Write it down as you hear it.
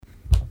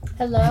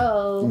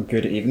Hello.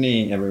 Good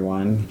evening,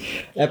 everyone.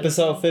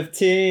 Episode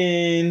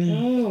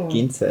 15.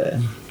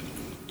 15.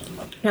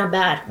 Not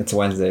bad. It's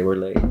Wednesday. We're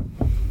late.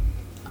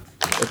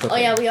 It's okay. Oh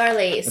yeah, we are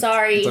late.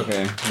 Sorry. It's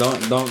okay.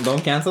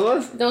 Don't cancel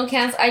us. Don't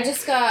cancel. I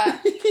just got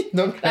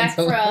Don't back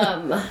cancel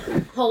from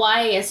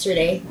Hawaii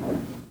yesterday.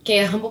 Okay,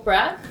 a humble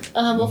brag,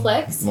 a humble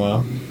flex.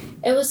 Well,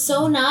 It was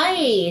so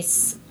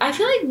nice. I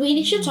feel like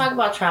we should talk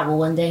about travel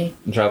one day.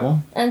 travel.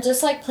 And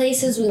just like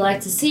places we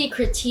like to see,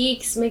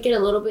 critiques, make it a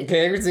little bit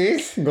Okay,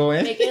 Christine, go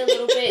in. make it a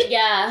little bit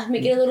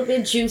make it a little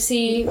bit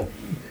juicy.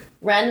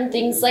 Random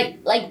things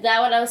like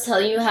that what I was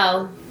telling you,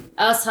 how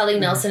I was telling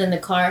Nelson in the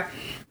car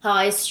how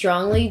I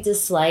strongly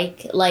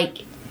dislike like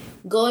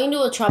going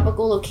to a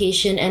tropical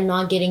location and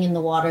not getting in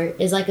the water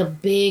is like a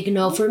big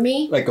no for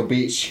me. Like a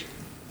beach.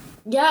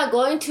 Yeah,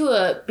 going to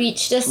a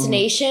beach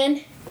destination.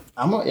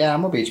 I'm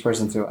a beach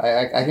person too.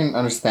 I can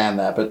understand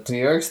that, but to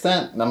your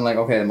extent, I'm like,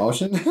 okay,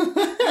 emotion. I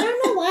don't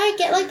know why I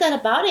get like that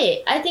about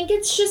it. I think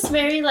it's just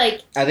very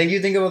like I think you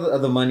think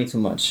about the money too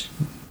much.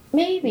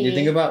 maybe. You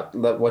think about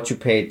what you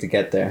paid to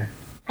get there.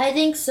 I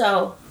think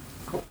so.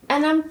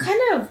 And I'm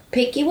kind of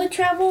picky with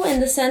travel in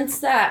the sense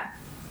that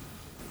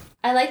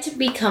I like to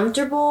be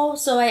comfortable.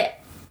 So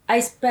I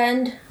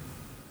spend,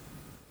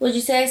 would you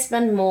say I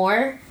spend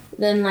more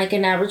than like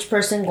an average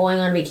person going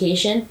on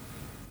vacation?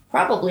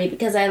 Probably,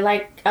 because I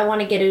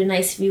want to get a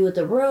nice view of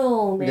the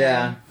room. And,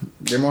 Yeah,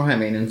 they're more high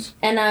maintenance.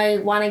 And I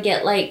want to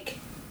get like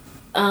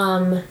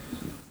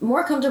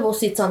more comfortable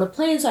seats on the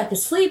plane so I can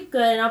sleep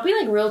good. And I'll be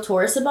like real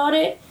tourist about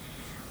it.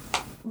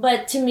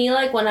 But to me,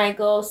 like when I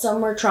go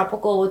somewhere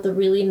tropical with a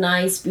really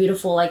nice,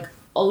 beautiful like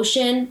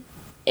ocean,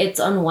 it's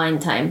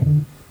unwind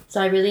time. So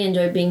I really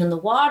enjoy being in the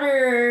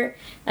water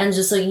and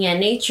just looking at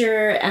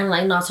nature and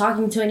like not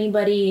talking to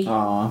anybody.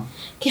 Aw.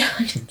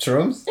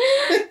 Shrooms?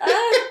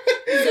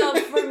 So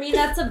for me,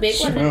 that's a big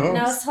one. And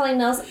I was telling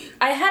Nels,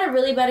 I had a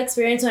really bad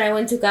experience when I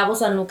went to Cabo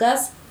San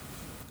Lucas,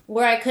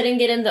 where I couldn't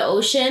get in the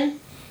ocean,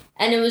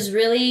 and it was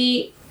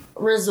really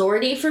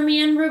resorty for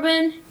me and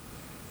Ruben.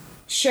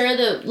 Sure,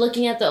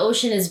 looking at the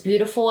ocean is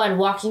beautiful and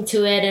walking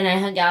to it, and I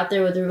hung out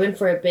there with Ruben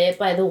for a bit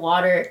by the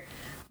water,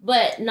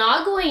 but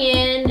not going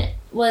in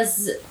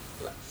was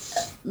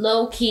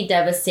low-key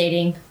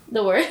devastating.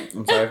 The word.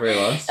 I'm sorry for your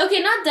loss. Okay,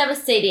 not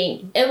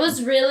devastating. It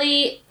was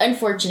really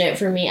unfortunate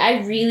for me.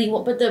 I really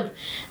want, but the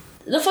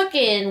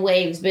fucking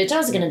waves, bitch. I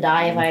was gonna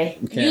die if I.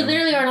 Okay. You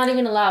literally are not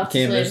even allowed to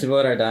Okay, swim. there's people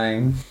that are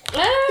dying.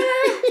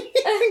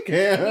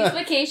 These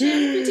vacation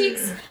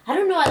critiques. I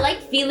don't know. I like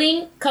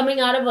feeling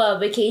coming out of a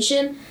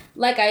vacation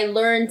like I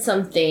learned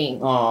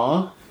something,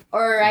 Aw.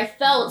 or I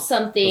felt That's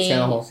something,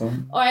 kind of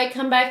wholesome. or I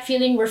come back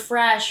feeling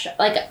refreshed,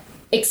 like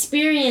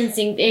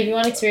experiencing. If you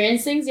want to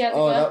experience things, you have to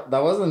go.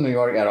 That wasn't New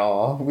York at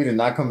all. We did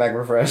not come back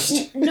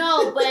refreshed.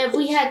 No, but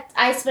if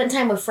I spent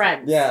time with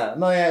friends. Yeah,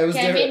 it was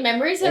Okay, I made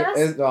memories with us.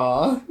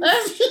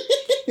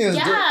 It was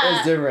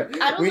Yeah.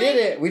 different. I don't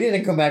We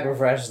didn't come back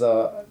refreshed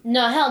though.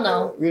 No, hell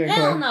no. We didn't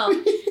Hell come- no.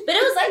 But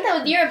it was like that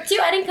with Europe too.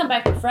 I didn't come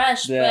back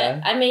refreshed,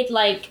 Yeah. but I made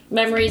like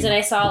memories and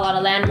I saw a lot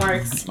of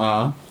landmarks.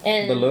 The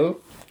And Louvre?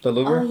 The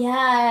Louvre? oh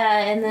yeah,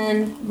 and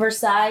then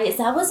Versailles.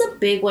 That was a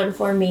big one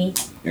for me.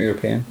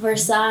 European.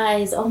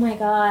 Versailles. Oh my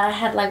god, I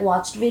had like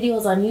watched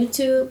videos on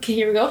YouTube. Okay,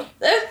 here we go.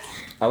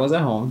 I was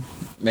at home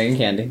making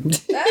candy.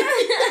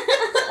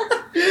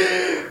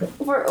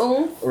 For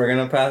We're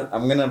gonna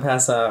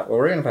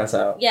pass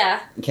out Yeah.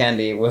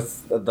 candy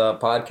with the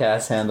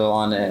podcast handle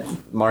on it.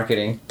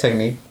 Marketing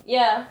technique.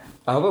 Yeah.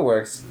 I hope it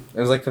works. It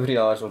was like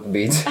 $50 worth of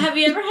beads. Have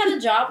you ever had a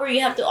job where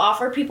you have to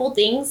offer people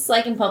things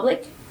like in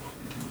public?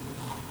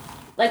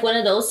 Like one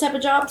of those type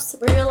of jobs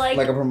where you're like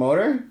Like a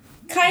promoter?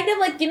 kind of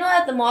like, you know,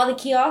 at the mall, the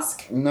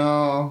kiosk.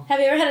 No. Have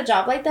you ever had a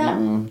job like that?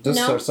 Just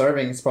No?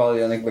 serving is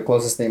probably like the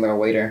closest thing, like a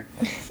waiter.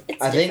 It's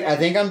I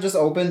think I'm just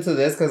open to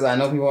this because I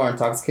know people are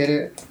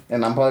intoxicated,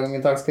 and I'm probably gonna be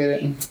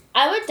intoxicated.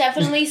 I would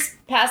definitely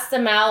pass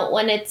them out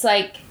when it's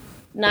like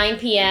 9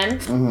 p.m.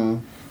 Mm-hmm.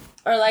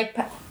 or like,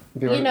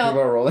 People, You know-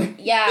 people are rolling.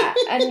 yeah,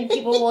 and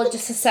people will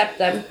just accept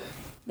them.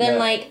 Then Yeah.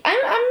 like, I'm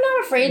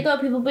not afraid though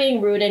of people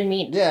being rude and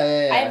mean.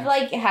 Yeah. I've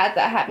like had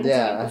that happen to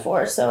Yeah. me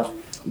before. So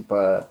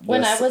But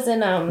when I was in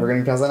we're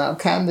gonna be passing out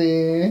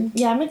candy.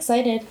 yeah, I'm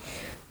excited.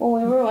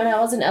 When I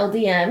was in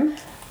LDM,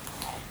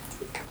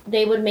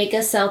 they would make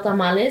us sell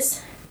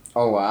tamales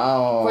Oh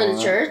wow. for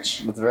the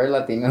church. That's very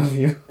Latino of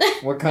you.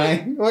 What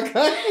kind? What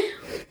kind?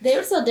 They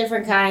were so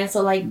different kinds.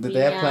 So like Did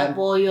they have piña,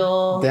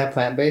 pollo, They have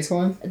plant-based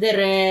one. de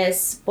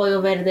res,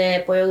 pollo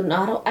verde, pollo.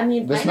 No, I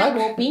mean There's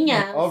pineapple,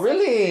 piña. Oh They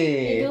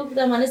really? do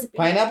tamales de piña.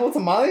 Pineapple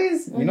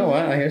tamales? You know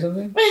what? I hear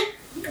something.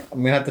 I'm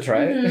gonna have to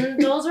try it.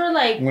 Mhm, those were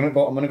like, I'm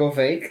gonna go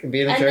fake.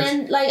 Be in the and church.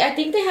 then like I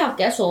think they have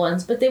queso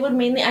ones, but they would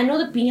mainly. I know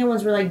the piña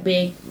ones were like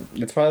big.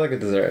 It's probably like a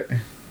dessert.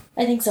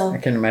 I think so. I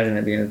can imagine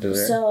it being a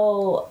dessert.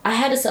 So I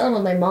had to sell them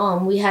with my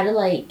mom. We had to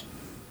like,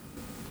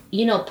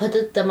 you know, put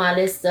the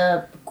tamales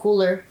the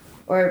cooler,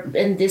 or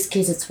in this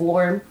case it's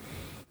warm,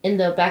 in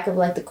the back of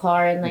like the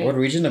car and like. What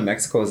region of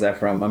Mexico is that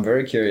from? I'm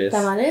very curious.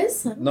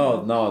 Tamales?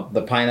 No,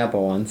 the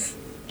pineapple ones.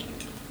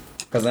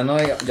 Because I know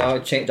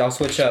y'all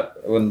switch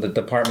up when the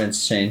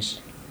departments change.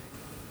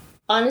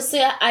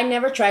 Honestly, I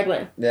never tried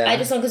one. Yeah. I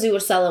just know because we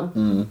would sell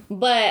them.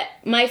 But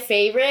my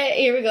favorite,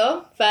 here we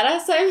go, fat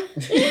ass time,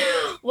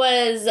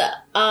 was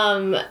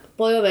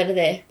pollo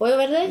verde. Pollo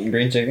verde?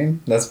 Green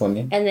chicken? That's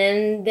funny. And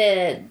then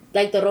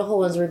the rojo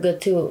ones were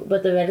good too.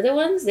 But the verde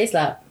ones, they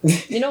slap.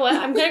 You know what?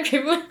 I'm gonna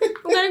crave one.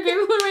 I'm gonna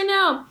crave one right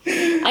now.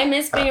 I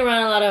miss being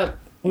around a lot of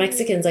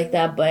Mexicans like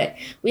that, but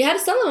we had to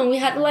sell them. We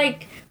had to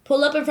like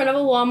pull up in front of a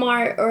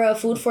Walmart or a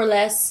Food for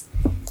Less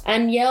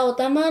and yell,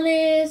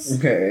 tamales.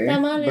 Okay.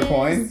 Tamales. The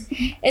coins?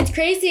 It's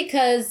crazy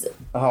because...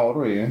 How old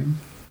were you?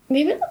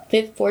 Maybe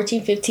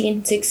 14,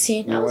 15,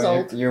 16. I was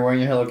old. You were wearing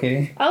your Hello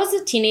Kitty? I was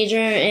a teenager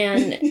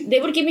and they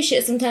would give me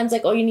shit sometimes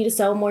like, oh, you need to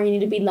sell more, you need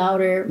to be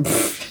louder.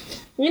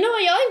 You know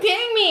what? Y'all ain't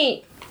paying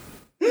me.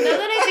 Now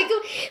that I think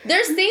of...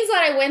 There's things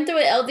that I went through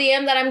at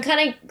LDM that I'm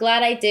kind of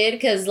glad I did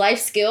because life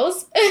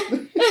skills.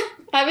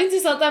 Having to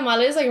sell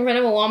tamales like in front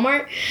of a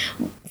Walmart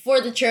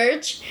for the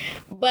church.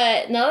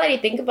 But now that I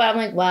think about it,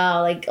 I'm like,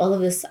 wow, like all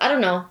of this, I don't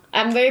know.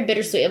 I'm very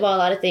bittersweet about a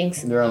lot of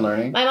things. You're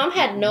unlearning? My mom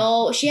had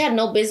no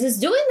business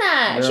doing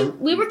that.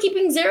 We were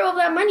keeping zero of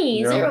that money.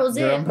 You're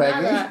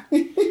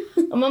unpacking?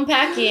 I'm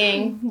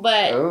unpacking.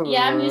 But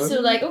yeah, I'm used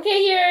to like,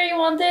 okay, here, you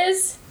want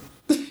this?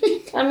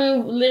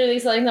 I'm literally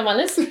selling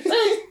tamales.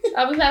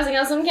 I'll be passing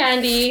out some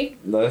candy.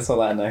 That's a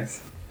lot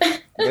next.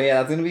 But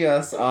yeah, that's gonna be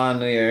us on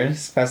New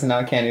Year's, passing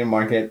out candy to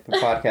market, the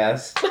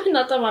podcast.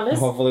 Not tamales.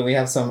 Hopefully we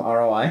have some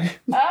ROI.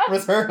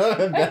 Return on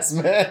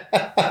investment.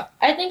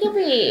 I think it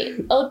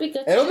would be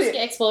good to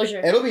get exposure.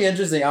 It'll be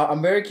interesting.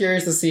 I'm very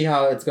curious to see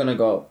how it's gonna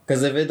go.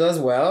 Because if it does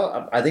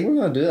well, I think we're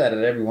gonna do that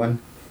at everyone.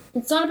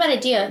 It's not a bad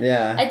idea.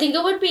 Yeah. I think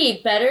it would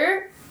be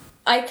better.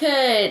 I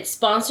could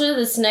sponsor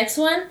this next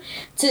one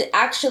to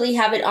actually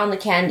have it on the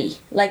candy.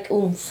 Like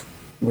oomph.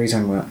 What are you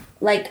talking about?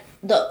 Like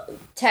the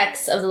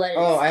text of the letters.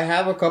 Oh, I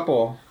have a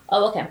couple.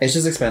 Oh, okay. It's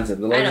just expensive.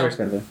 The letters are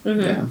expensive.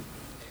 Mm-hmm. Yeah.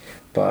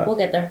 But we'll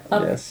get there.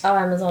 Yes. I'll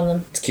Amazon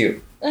them. It's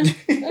cute.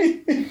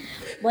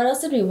 What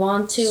else did we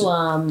want to chill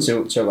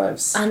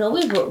vibes. I know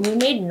we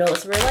made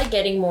notes. We're like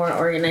getting more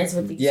organized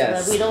with these.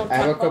 Yes. So that we don't I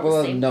have a talk couple about the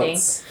of same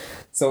notes. thing.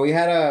 So we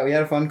had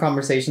a fun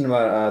conversation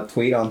about a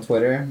tweet on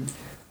Twitter.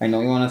 I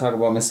know you want to talk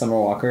about Miss Summer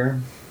Walker.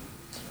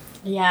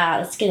 Yeah,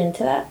 let's get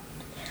into that.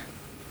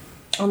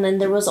 And then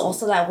there was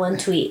also that one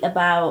tweet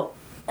about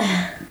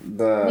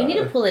we need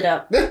to pull it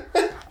up.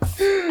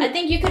 I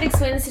think you could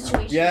explain the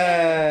situation.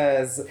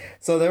 Yes.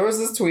 So there was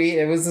this tweet.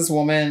 It was this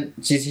woman.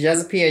 She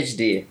has a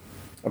PhD,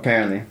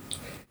 apparently.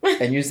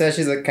 And you said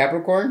she's a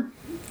Capricorn?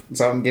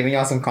 So I'm giving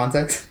y'all some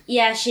context.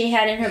 Yeah, she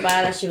had in her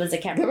bio that she was a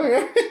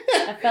Capricorn.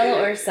 A fellow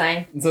Earth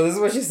sign. So this is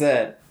what she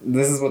said.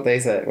 This is what they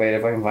said. Wait,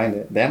 if I can find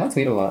it. Damn, I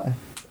tweet a lot.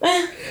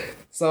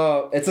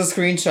 So it's a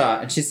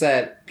screenshot, and she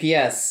said,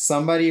 P.S.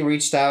 Somebody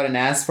reached out and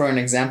asked for an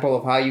example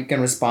of how you can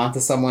respond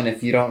to someone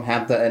if you don't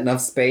have enough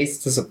space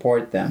to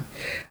support them.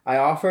 I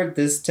offered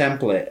this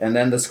template and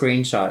then the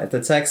screenshot. It's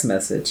a text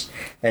message.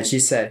 And she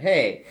said,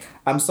 hey,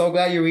 I'm so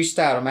glad you reached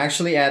out. I'm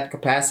actually at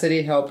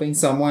capacity helping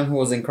someone who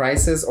is in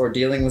crisis or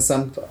dealing with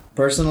some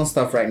personal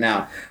stuff right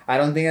now. I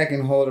don't think I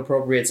can hold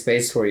appropriate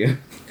space for you.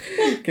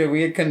 Can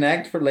we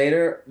connect for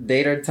later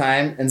date or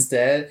time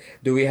instead?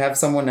 Do we have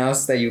someone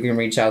else that you can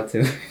reach out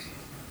to?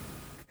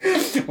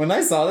 When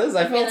I saw this,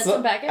 I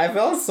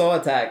felt so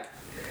attacked.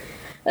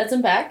 Let's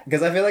unpack.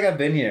 Because I feel like I've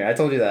been here. I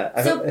told you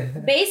that. So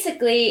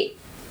basically,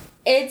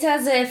 it's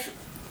as if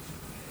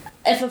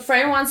a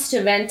friend wants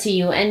to vent to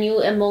you and you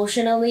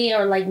emotionally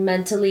or like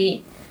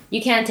mentally,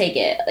 you can't take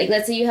it. Like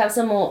let's say you have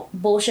some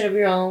bullshit of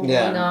your own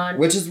going on.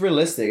 Which is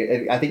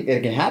realistic. I think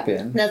it can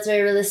happen. That's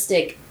very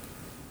realistic.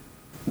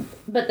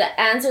 But the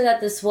answer that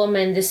this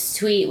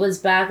tweet was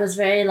back was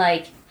very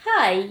like,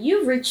 hi,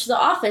 you've reached the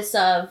office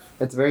of...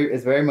 It's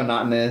very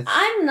monotonous.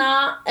 I'm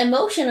not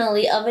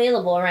emotionally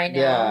available right now.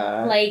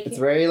 Yeah. Like... It's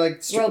very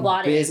like...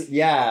 robotic.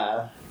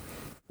 Yeah.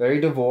 Very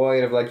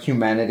devoid of like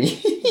humanity.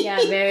 Yeah,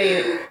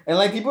 very... And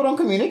like people don't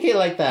communicate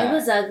like that. It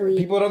was ugly.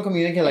 People don't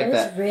communicate like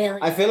that. It was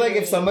really I feel like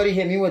if somebody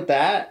hit me with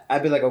that,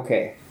 I'd be like,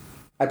 okay.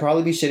 I'd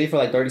probably be shitty for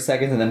like 30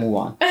 seconds and then move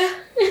on.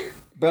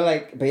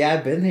 But yeah,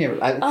 I've been here.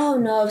 Oh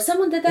no, if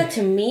someone did that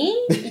to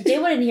me, they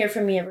wouldn't hear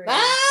from me ever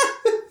again.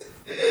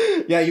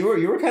 Yeah, you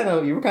were kind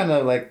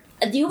of like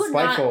you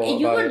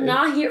would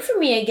not hear from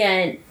me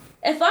again.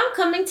 If I'm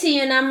coming to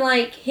you and I'm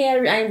like,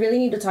 hey, I really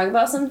need to talk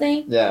about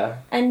something. Yeah.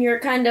 And you're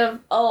kind of,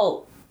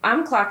 oh,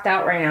 I'm clocked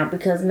out right now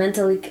because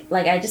mentally,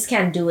 like, I just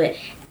can't do it.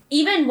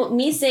 Even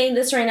me saying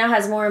this right now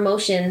has more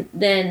emotion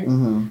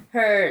than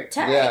her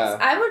text. Yeah.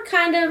 I would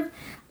kind of,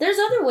 there's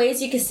other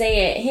ways you could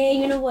say it. Hey,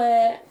 you know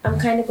what? I'm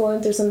kind of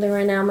going through something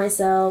right now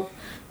myself.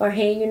 Or,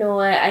 hey, you know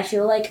what? I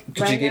feel like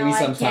Could right you give now me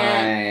some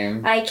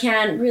time? I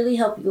can't really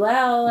help you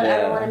out. Yeah. I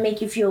don't want to make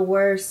you feel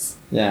worse.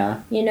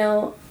 Yeah. You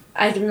know,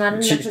 I'm not in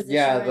a position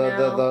right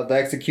now. The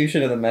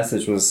execution of the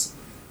message was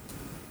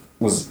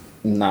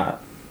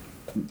not,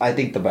 I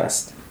think, the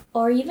best.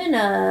 Or even,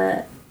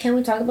 can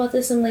we talk about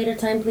this some later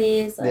time,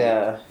 please? Like,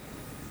 yeah.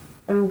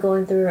 I'm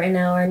going through it right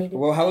now. Or I need to...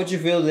 Well, how would you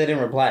feel if they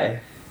didn't reply?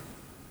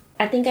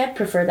 I think I'd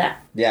prefer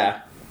that.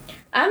 Yeah.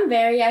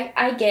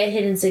 I get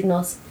hidden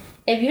signals.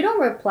 if you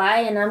don't reply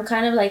and I'm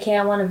kind of like, hey,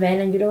 I want to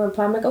vent, and you don't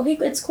reply, I'm like, okay,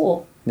 it's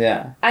cool.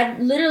 Yeah. I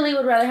literally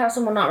would rather have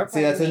someone not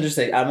reply. See, that's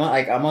interesting.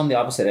 I'm on the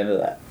opposite end of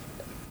that.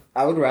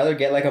 I would rather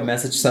get like a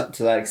message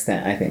to that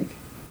extent, I think.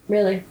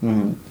 Really?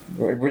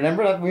 Mm-hmm.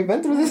 Remember that we've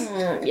been through this?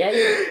 Yeah.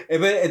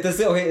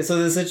 Okay,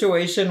 so the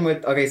situation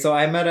with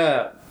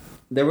so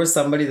there was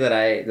somebody that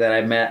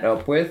I met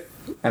up with,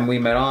 and we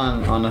met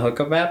on a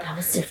hookup app. That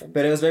was different.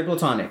 But it was very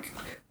platonic.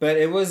 But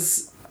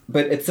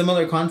it's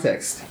similar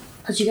context.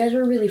 But you guys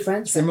were really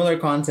friends. Similar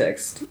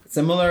context.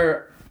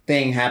 Similar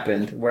thing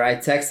happened where I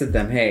texted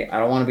them, hey, I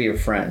don't want to be your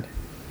friend.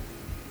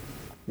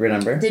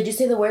 Remember? Did you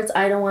say the words,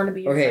 I don't want to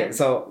be your friend? Okay,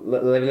 so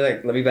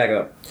let me back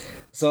up.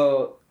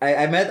 So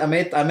I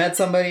met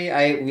somebody,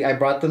 I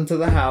brought them to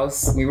the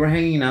house, we were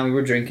hanging out, we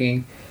were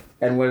drinking,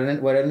 and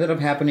what ended up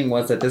happening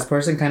was that this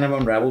person kind of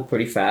unraveled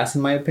pretty fast,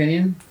 in my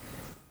opinion,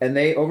 and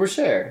they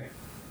overshare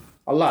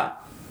a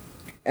lot.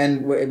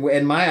 And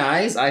in my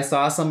eyes, I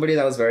saw somebody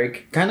that was very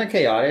kind of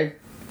chaotic,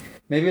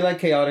 maybe like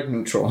chaotic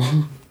neutral.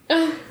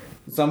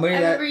 Somebody I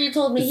remember you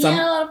told me he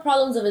had a lot of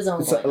problems of his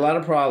own. A lot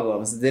of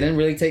problems. Didn't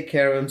really take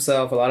care of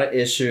himself. A lot of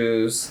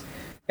issues.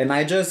 And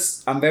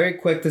I'm very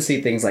quick to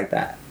see things like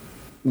that.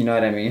 You know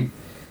what I mean?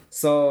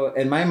 So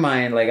in my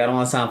mind, like, I don't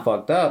want to sound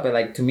fucked up, but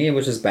like, to me, it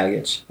was just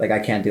baggage. Like, I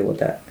can't deal with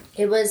that.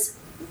 It was...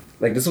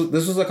 Like, this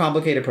was a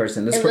complicated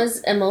person. It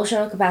was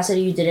emotional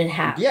capacity you didn't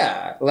have.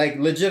 Yeah. Like,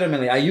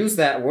 legitimately. I use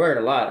that word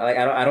a lot. Like,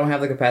 I don't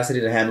have the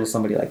capacity to handle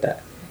somebody like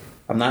that.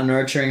 I'm not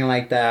nurturing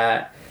like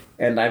that.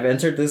 And I've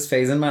entered this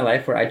phase in my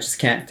life where I just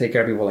can't take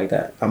care of people like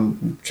that.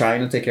 I'm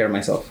trying to take care of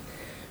myself.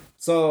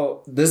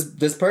 So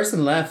this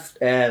person left,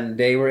 and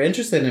they were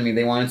interested in me.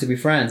 They wanted to be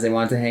friends. They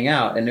wanted to hang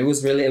out, and it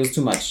was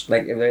too much.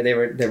 Like, they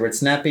were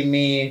snapping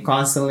me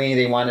constantly.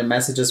 They wanted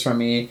messages from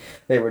me.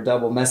 They were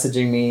double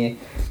messaging me,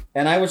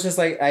 and I was just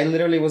like, I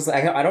literally was.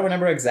 I don't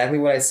remember exactly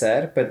what I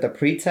said, but the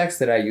pretext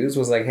that I used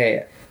was like,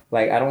 hey,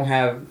 like, I don't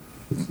have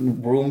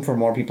room for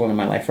more people in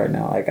my life right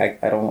now. Like,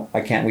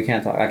 we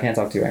can't talk. I can't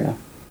talk to you right now.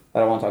 I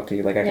don't want to talk to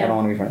you. Like, I don't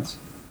want to be friends.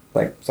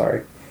 Like,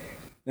 sorry.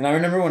 And I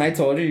remember when I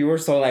told you were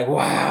so like,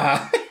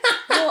 wow.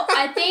 Well,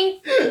 I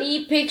think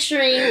me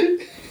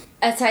picturing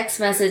a text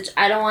message,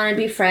 I don't want to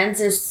be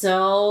friends, is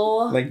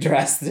so... like,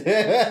 drastic.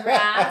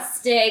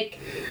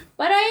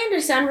 But I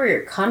understand where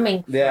you're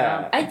coming from.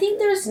 Yeah. I think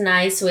there's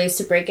nice ways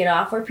to break it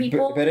off for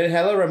people. But it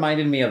hella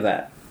reminded me of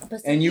that.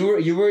 And you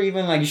were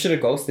even like, you should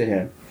have ghosted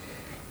him.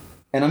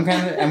 And I'm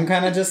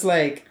kind of just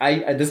like,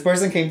 this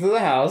person came to the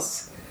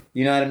house.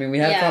 You know what I mean? We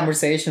had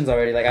conversations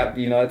already. Like,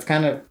 it's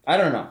kind of... I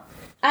don't know.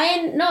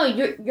 I know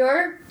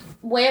your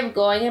way of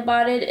going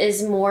about it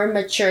is more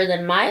mature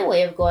than my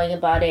way of going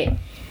about it.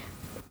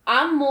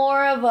 I'm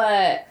more of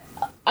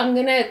I'm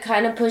going to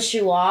kind of push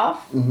you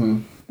off.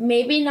 Mm-hmm.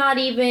 Maybe not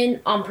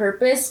even on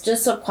purpose,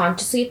 just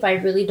subconsciously if I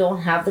really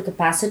don't have the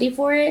capacity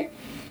for it.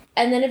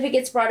 And then if it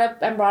gets brought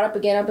up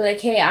again, I'll be like,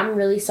 hey, I'm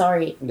really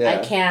sorry. Yeah. I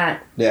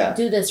can't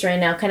do this right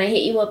now. Can I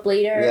hit you up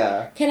later?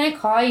 Yeah. Can I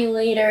call you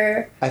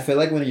later? I feel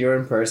like when you're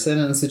in person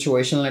in a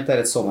situation like that,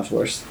 it's so much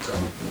worse.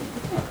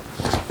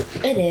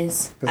 It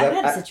is.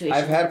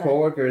 I've had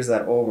coworkers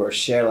that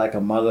overshare like a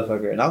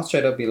motherfucker. And I'll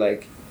straight up be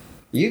like,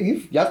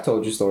 I've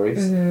told you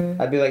stories. Mm-hmm.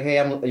 I'd be like, hey,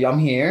 I'm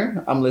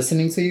here. I'm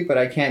listening to you, but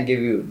I can't give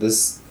you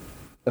this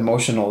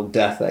emotional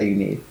depth that you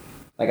need.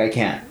 Like, I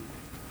can't.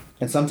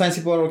 And sometimes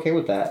people are okay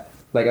with that.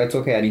 Like, it's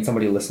okay, I need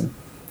somebody to listen.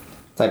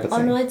 Type of thing.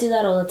 Oh, no, I do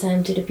that all the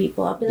time to the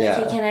people. I'll be like,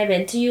 hey, can I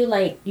vent to you?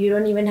 Like, you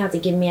don't even have to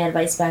give me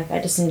advice back. I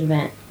just need to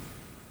vent.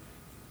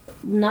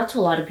 Not to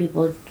a lot of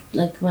people,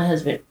 like my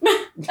husband.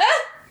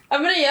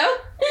 I'm gonna yell.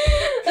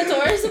 That's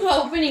worse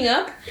about opening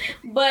up.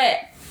 But,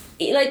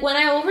 like, when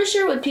I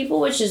overshare with people,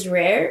 which is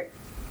rare,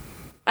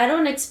 I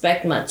don't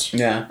expect much.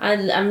 Yeah.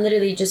 I'm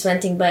literally just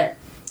venting. But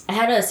I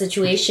had a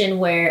situation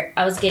where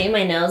I was getting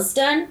my nails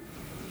done.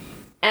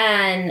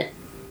 And...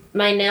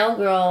 my nail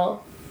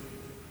girl,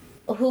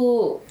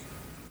 who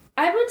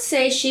I would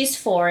say she's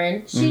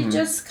foreign. She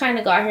just kind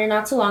of got here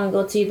not too long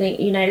ago to the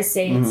United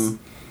States.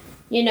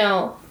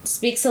 Mm-hmm.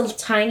 Speaks a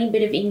tiny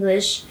bit of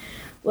English,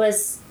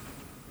 was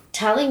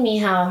telling me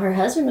how her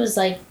husband was,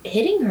 like,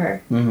 hitting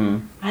her.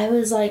 Mm-hmm. I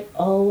was like,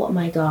 oh,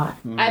 my God.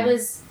 Mm-hmm. I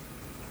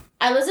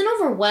wasn't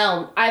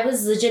overwhelmed. I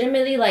was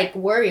legitimately, like,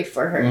 worried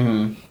for her.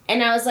 Mm-hmm.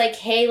 And I was like,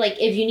 hey, like,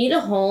 if you need a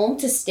home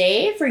to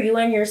stay for you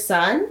and your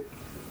son...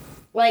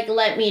 like,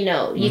 let me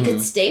know. You could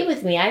stay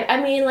with me.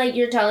 I mean, like,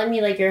 you're telling me,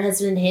 like, your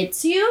husband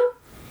hits you?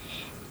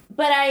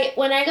 But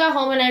when I got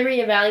home and I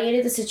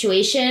reevaluated the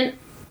situation,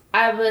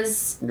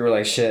 you were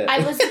like, shit. I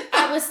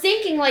was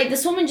thinking, like,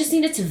 this woman just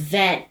needed to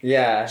vent.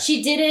 Yeah.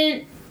 She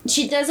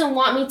doesn't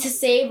want me to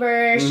save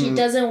her. Mm-hmm. She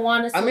doesn't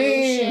want a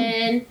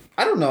solution.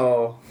 I don't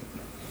know.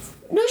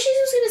 No, she's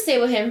just gonna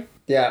stay with him.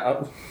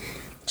 Yeah.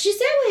 She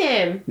stayed with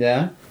him.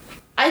 Yeah.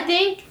 I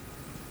think,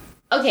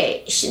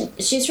 okay,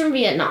 she's from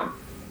Vietnam.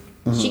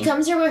 Mm-hmm. She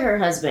comes here with her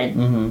husband.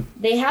 Mm-hmm.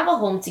 They have a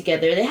home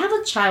together. They have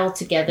a child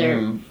together.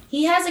 Mm-hmm.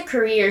 He has a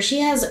career. She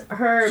has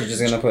her... She's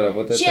just gonna put up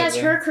with it? She has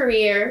her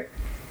career.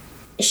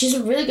 She's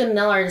a really good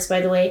nail artist,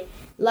 by the way.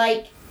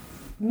 Like,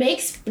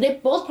 they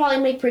both probably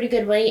make pretty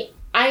good money.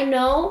 I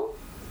know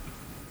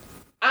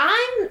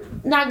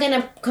not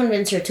gonna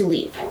convince her to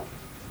leave.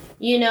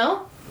 You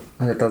know?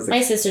 I thought that was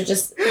My sister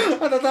just... I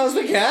thought that was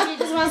the cat. She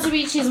just wants to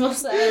be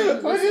chismosa.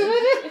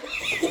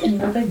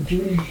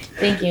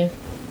 Thank you.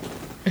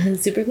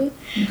 Super cool.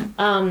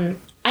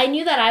 I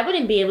knew that I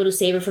wouldn't be able to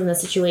save her from the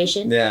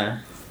situation. Yeah.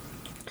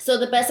 So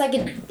the best I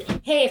could...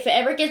 Hey, if it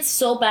ever gets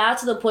so bad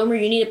to the point where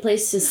you need a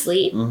place to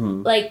sleep,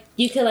 like,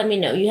 you can let me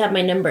know. You have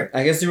my number.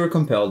 I guess you were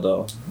compelled,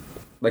 though.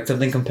 Like,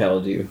 something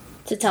compelled you.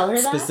 To tell her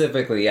that?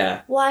 Specifically,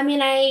 yeah. Well, I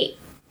mean,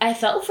 I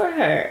felt for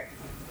her.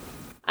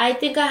 I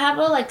think I have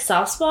a, like,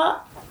 soft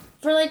spot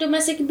for, like,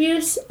 domestic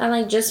abuse and,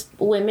 like, just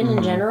women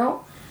in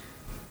general.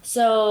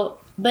 So...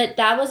 But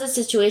that was a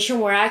situation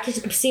where I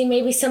could see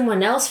maybe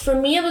someone else. For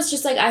me, it was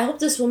just like, I hope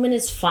this woman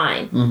is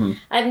fine.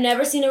 I've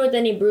never seen her with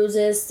any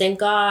bruises, thank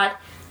God.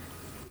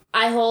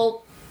 I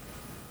hope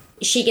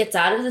she gets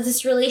out of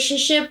this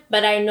relationship,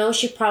 but I know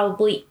she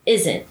probably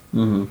isn't.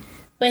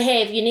 But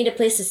hey, if you need a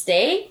place to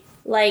stay,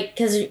 like,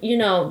 because, you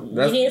know,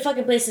 you need a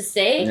fucking place to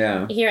stay,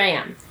 here I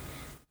am.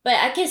 But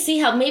I can see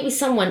how maybe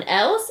someone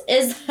else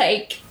is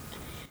like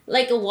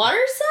a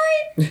water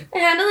sign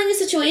handling a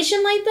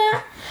situation like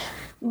that.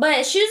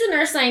 But she's an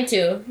earth sign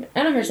too.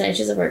 I know her sign.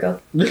 She's a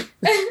Virgo. So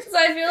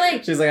I feel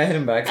like... She's like, I hit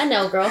him back. I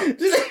know, girl. She's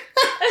like,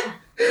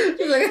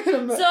 I hit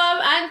him back. So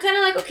I'm kind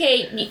of like,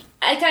 okay,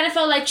 I kind of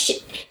felt like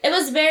it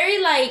was very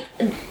like,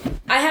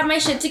 I have my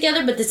shit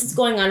together, but this is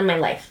going on in my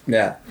life.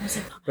 Yeah.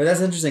 But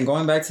that's interesting.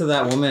 Going back to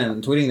that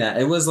woman tweeting that,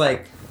 it was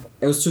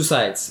two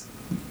sides.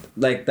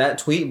 Like, that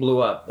tweet blew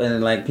up,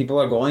 and, like, people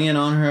are going in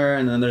on her,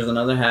 and then there's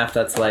another half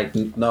that's like,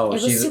 no,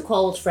 she's... It was too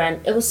cold, friend.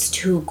 It was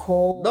too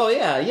cold. Oh,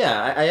 yeah,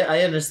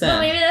 I understand.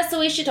 Well, maybe that's the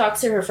way she talks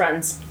to her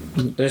friends.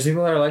 There's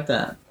people that are like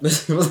that.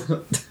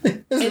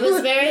 It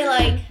was very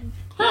like,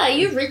 huh,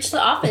 you've reached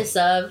the office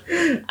of,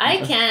 I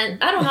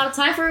don't have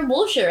time for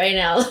bullshit right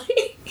now.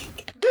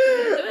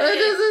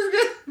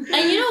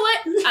 And you know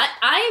what?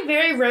 I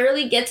very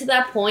rarely get to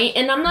that point,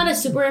 and I'm not a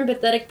super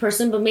empathetic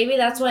person, but maybe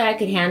that's why I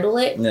could handle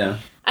it. Yeah.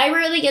 I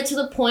rarely get to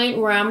the point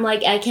where I'm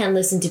like, I can't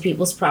listen to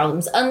people's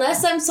problems.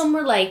 Unless I'm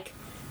somewhere like...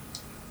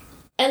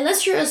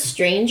 Unless you're a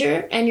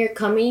stranger and you're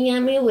coming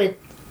at me with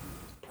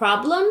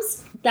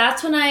problems,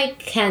 that's when I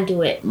can't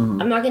do it.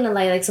 I'm not gonna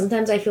lie. Like,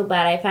 sometimes I feel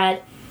bad. I've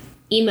had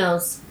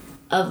emails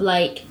of,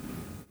 like,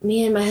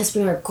 me and my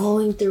husband are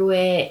going through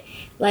it.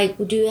 Like,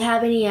 do you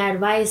have any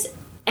advice?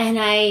 And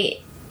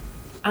I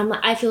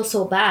feel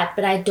so bad,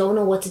 but I don't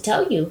know what to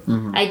tell you.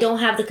 I don't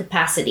have the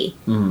capacity.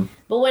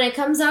 But when it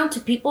comes down to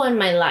people in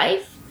my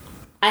life,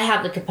 I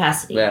have the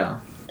capacity. Yeah.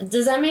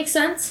 Does that make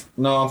sense?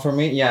 No, for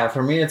me,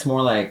 it's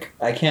more like,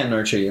 I can't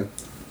nurture you.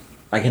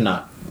 I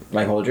cannot.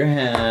 Like, hold your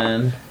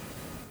hand.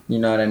 You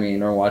know what I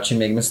mean? Or watch you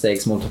make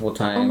mistakes multiple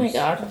times. Oh my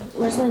God.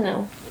 Where's my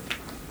no?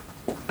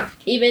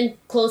 Even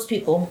close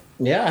people.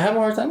 Yeah, I have a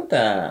hard time with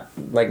that.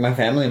 Like, my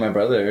family, my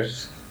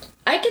brothers.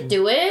 I could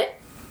do it.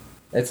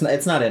 It's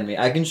not in me.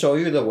 I can show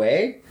you the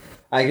way.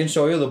 I can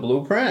show you the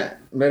blueprint.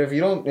 But if you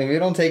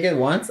don't take it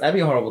once, I'd be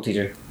a horrible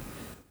teacher.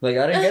 Like,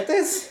 I didn't get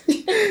this.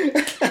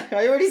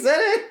 I already said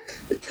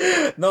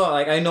it. No,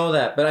 like, I know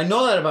that. But I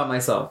know that about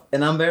myself.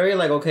 And I'm very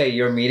like, okay,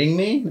 you're meeting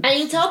me. And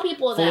you tell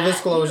people that. Full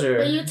disclosure.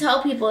 But you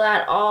tell people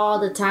that all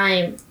the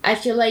time. I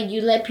feel like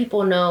you let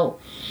people know.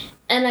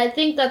 And I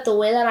think that the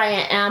way that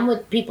I am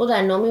with people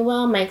that know me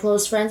well, my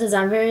close friends, is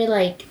I'm very,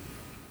 like,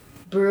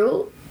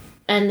 brute.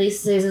 And they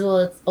say this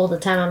all the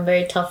time. I'm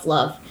very tough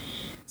love.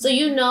 So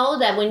you know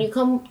that when you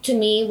come to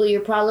me with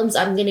your problems,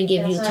 I'm going to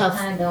give you tough...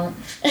 I don't.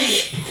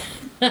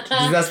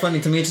 That's funny.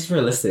 To me, it's just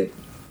realistic.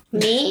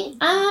 Me?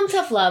 I'm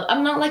tough love.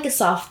 I'm not like a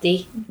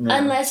softie. No.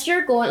 Unless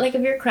you're going... Like,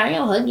 if you're crying,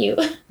 I'll hug you.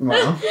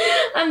 Wow.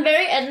 I'm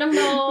very Edna mode.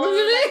 Pull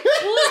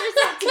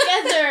yourself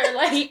together.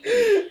 Like...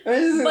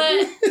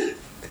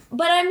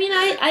 But I mean,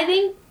 I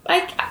think...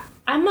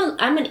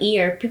 I'm an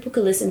ear people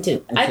could listen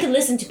to. I could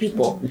listen to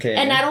people. Okay.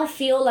 And I don't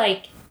feel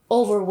like...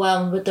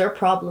 overwhelmed with their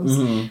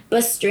problems.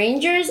 But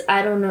strangers,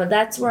 I don't know.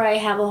 That's where I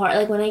have a hard...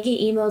 Like, when I get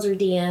emails or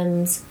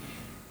DMs,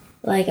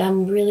 like,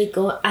 I'm really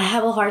I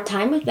have a hard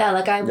time with that.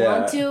 Like, I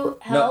want to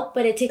help,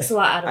 but it takes a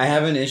lot out of me. I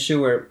have an issue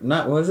where...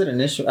 Was it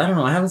an issue? I don't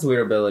know. I have this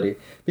weird ability.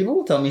 People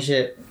will tell me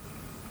shit.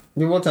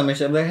 I'm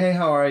like, hey,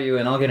 how are you?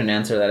 And I'll get an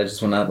answer that I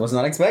just was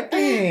not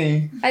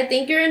expecting. I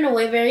think you're, in a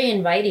way, very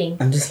inviting.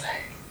 I'm just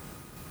like...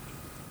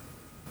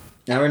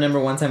 I remember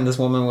one time this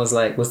woman was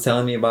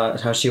telling me about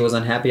how she was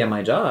unhappy at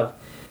my job.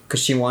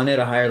 Because she wanted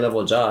a higher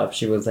level job.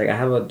 She was like, I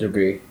have a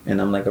degree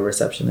and I'm like a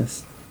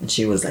receptionist. And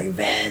she was like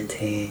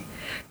venting.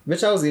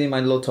 Bitch, I was eating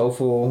my little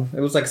tofu. It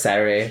was like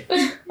Saturday.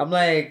 I'm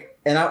like,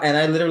 and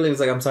I literally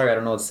was like, I'm sorry, I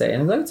don't know what to say.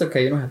 And I was like, it's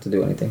okay, you don't have to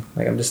do anything.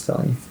 Like, I'm just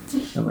telling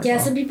you. Like, yeah,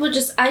 some people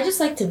I just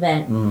like to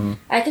vent.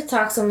 I could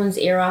talk someone's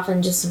ear off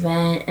and just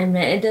vent. And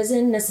it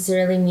doesn't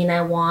necessarily mean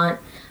I want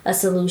a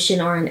solution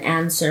or an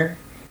answer.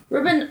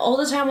 Ruben, all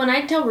the time, when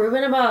I tell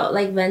Ruben about,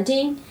 like,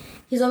 venting,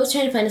 he's always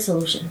trying to find a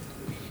solution.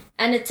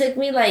 And it took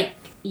me, like,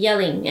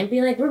 yelling and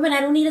being like, Ruben, I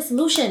don't need a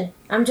solution.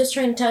 I'm just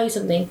trying to tell you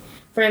something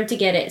for him to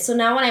get it. So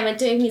now when I went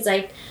to him, he's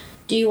like,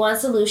 do you want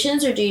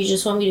solutions or do you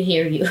just want me to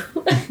hear you?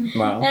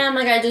 Wow. And I'm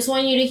like, I just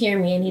want you to hear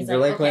me. And he's You're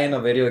like playing a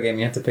video game.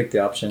 You have to pick the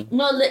option.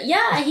 No,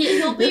 yeah,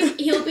 he'll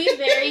be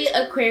very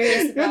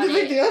Aquarius about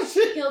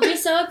it. He'll be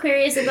so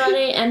Aquarius about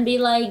it and be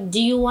like, do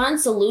you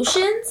want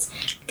solutions?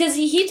 Because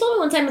he told me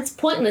one time it's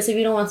pointless if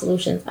you don't want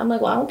solutions. I'm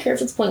like, well, I don't care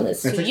if it's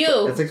pointless to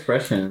you. It's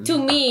expression.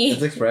 To me.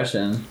 It's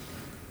expression.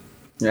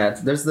 Yeah,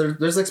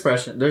 there's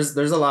expression. There's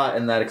a lot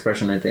in that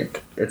expression. I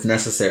think it's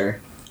necessary.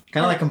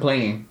 Kind of like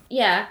complaining.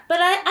 Yeah, but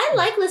I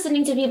like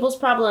listening to people's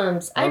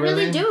problems. I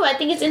really do. I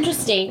think it's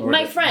interesting.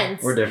 My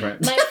friends. We're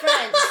different. My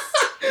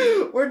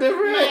friends. We're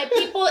different. My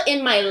people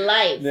in my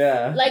life.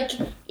 Yeah. Like,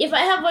 if I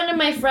have one of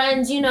my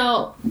friends, you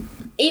know,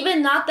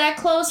 even not that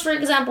close, for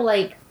example,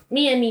 like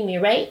me and Mimi,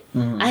 right?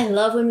 Mm-hmm. I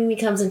love when Mimi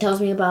comes and tells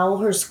me about all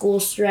her school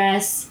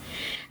stress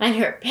and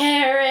her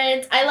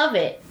parents. I love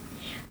it.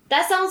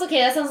 That sounds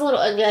okay. That sounds a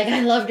little ugly. Like,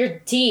 I love your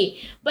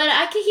tea. But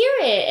I could hear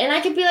it. And I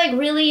could be like,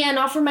 really, and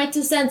offer my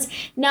 2 cents.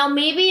 Now,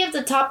 maybe if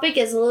the topic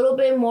is a little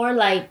bit more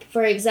like,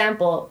 for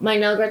example, my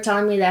Nelgra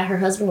telling me that her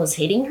husband was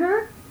hitting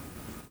her.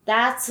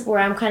 That's where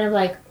I'm kind of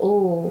like,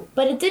 oh.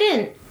 But it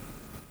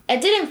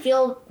didn't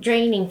feel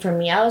draining for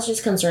me. I was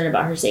just concerned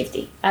about her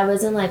safety. I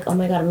wasn't like, oh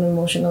my God, I'm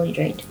emotionally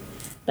drained.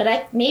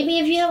 But maybe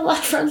if you have a lot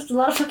of friends with a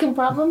lot of fucking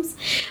problems.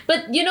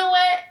 But you know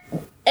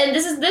what? And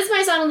this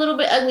might sound a little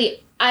bit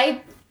ugly.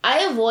 I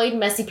avoid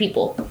messy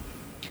people.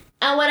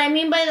 And what I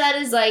mean by that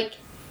is, like,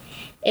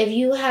 if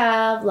you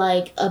have,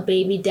 like, a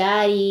baby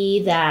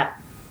daddy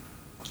that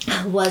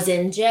was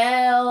in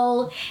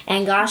jail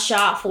and got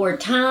shot 4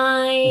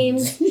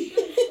 times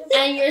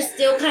and you're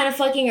still kind of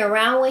fucking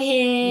around with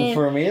him.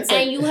 For me, it's and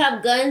like, you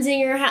have guns in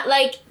your house,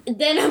 like,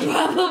 then I'm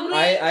probably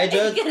I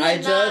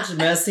judge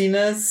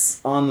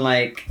messiness on,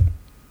 like,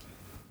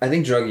 I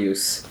think drug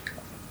use.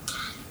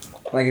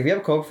 Like, if you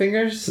have coke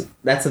fingers,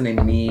 that's an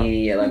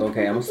immediate, like,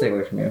 okay, I'm gonna stay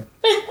away from you.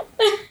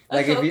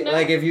 Like,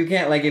 if you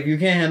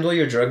can't handle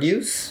your drug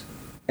use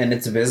and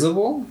it's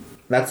visible,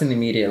 that's an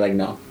immediate, like,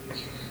 no.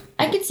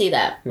 I could see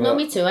that. No,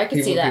 me too. I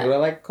could see that. People that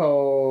like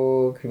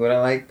coke, people that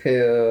like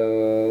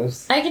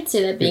pills. I could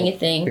see that being a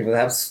thing. People that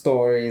have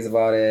stories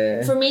about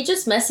it. For me,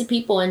 just messy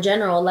people in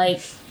general,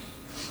 like,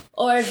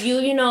 or if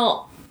you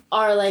know,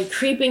 are, like,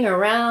 creeping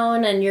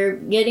around and you're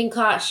getting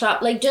caught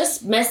shot, like,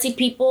 just messy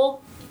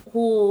people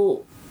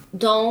who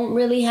don't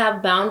really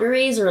have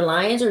boundaries or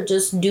lines or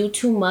just do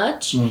too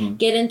much,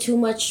 get in too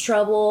much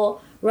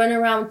trouble, run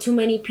around too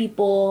many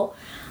people.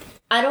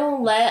 I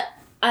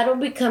don't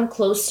become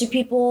close to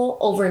people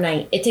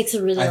overnight. It takes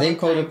a really long time. I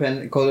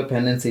think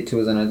codependency too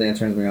is another thing that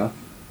turns me off.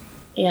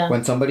 Yeah.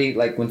 When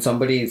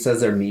somebody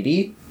says they're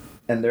needy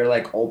and they're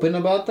like open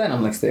about that,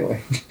 I'm like, stay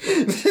away.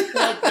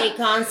 Like they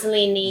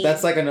constantly need.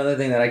 That's like another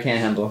thing that I can't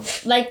handle.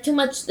 Like too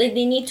much. Like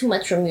they need too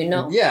much from you,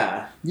 no?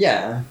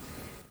 Yeah.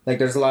 Like,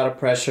 there's a lot of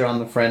pressure on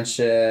the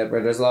friendship,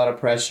 or there's a lot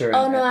of pressure.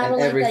 I don't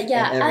like that.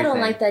 Yeah, I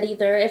don't like that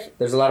either.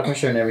 There's a lot of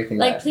pressure in everything.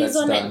 Like, please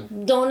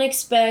don't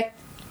expect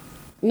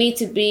me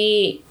to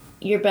be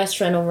your best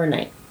friend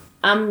overnight.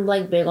 I'm,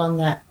 like, big on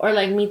that. Or,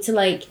 like, me to,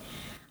 like,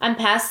 I'm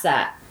past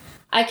that.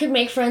 I could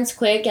make friends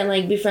quick and,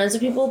 like, be friends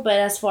with people, but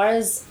as far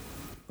as...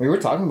 We were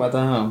talking about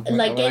that, huh?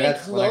 Like, getting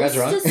close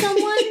to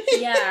someone?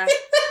 Yeah.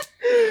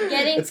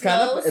 Getting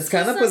close to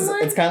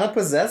someone? It's kind of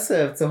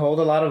possessive to hold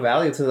a lot of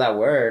value to that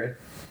word.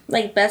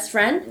 Like best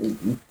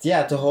friend?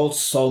 Yeah, to hold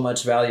so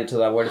much value to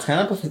that word. It's kind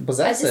of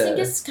possessive. I just think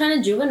it's kind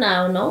of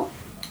juvenile, no?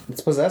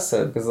 It's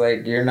possessive because,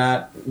 like, you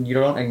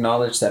don't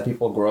acknowledge that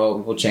people grow,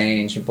 people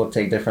change, people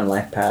take different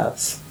life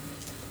paths.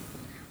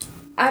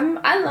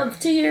 I love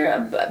to hear,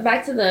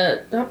 back to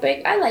the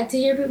topic, I like to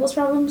hear people's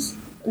problems.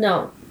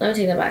 No, let me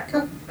take that back.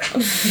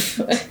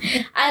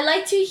 I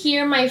like to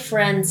hear my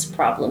friends'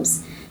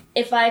 problems.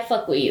 If I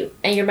fuck with you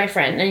and you're my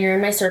friend and you're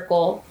in my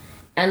circle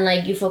and,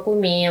 like, you fuck with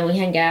me and we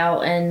hang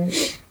out and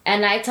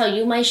I tell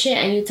you my shit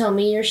and you tell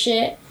me your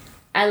shit,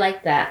 I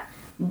like that.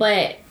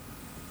 But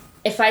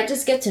if I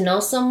just get to know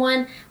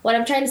someone, what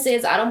I'm trying to say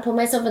is I don't put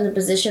myself in the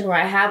position where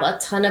I have a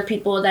ton of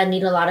people that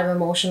need a lot of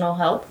emotional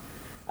help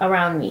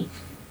around me.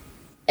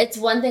 It's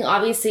one thing,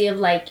 obviously, of,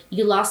 like,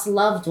 you lost a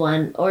loved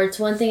one, or it's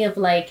one thing of,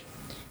 like,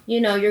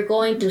 you know, you're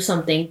going through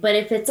something. But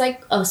if it's,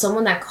 like,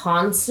 someone that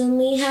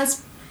constantly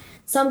has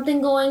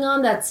something going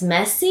on that's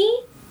messy,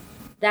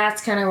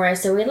 that's kind of where I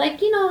say,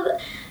 like, you know,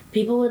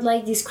 people with,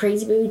 like, these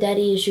crazy baby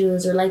daddy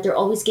issues, or, like, they're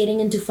always getting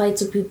into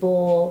fights with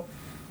people.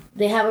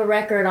 They have a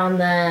record on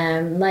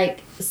them.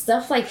 Like,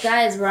 stuff like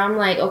that is where I'm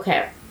like,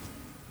 okay.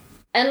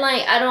 And,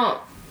 like,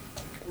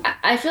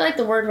 I feel like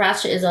the word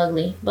ratchet is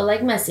ugly, but,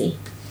 like, messy.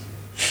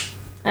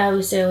 I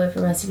always stay away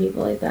from messy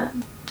people like that.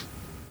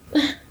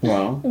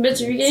 Wow. But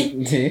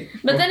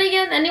then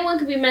again, anyone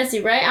could be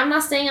messy, right? I'm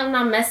not saying I'm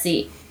not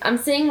messy. I'm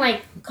saying,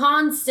 like,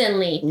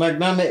 constantly. Like,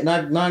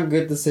 not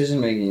good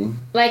decision making.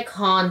 Like,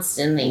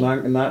 constantly.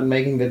 Not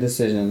making good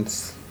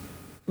decisions.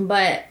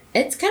 But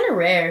it's kind of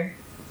rare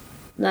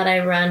that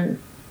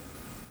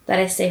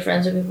I stay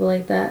friends with people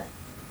like that.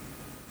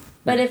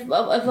 But if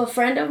a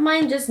friend of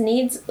mine just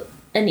needs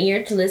an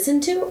ear to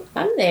listen to,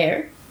 I'm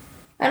there.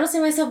 I don't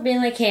see myself being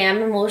like, hey,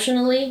 I'm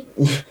emotionally...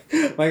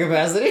 My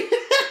capacity?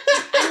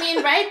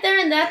 right there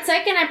in that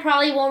second, I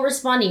probably won't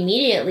respond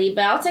immediately,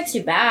 but I'll text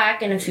you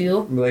back in a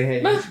few. Be like,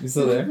 hey, you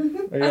still there?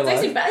 Are you I'll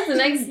text you alive? back the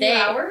next day.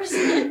 Hours.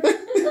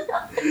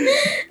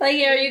 Like,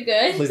 yeah, are you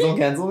good? Please don't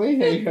cancel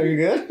me. Are you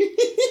good?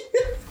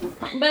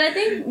 But I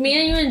think me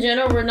and you in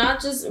general,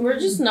 we're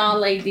just not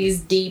like these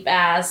deep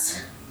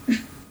ass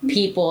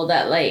people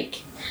that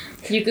like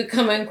you could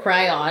come and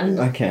cry on.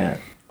 I can't.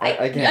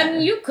 I can't. I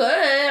mean, you could.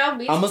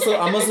 I'm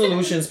a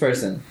solutions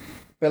person,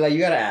 but like you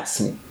gotta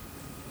ask me.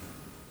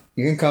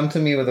 You can come to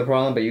me with a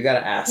problem, but you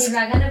gotta ask. He's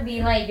not gonna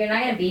be like, you're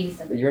not gonna baby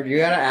somebody. You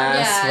gotta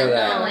ask for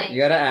that. no, like,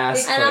 you gotta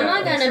ask. and for I'm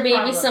not that. gonna baby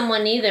problem.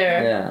 someone either.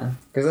 Yeah,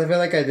 because I feel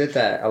like I did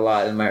that a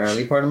lot in my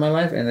early part of my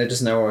life, and it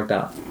just never worked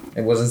out.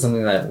 It wasn't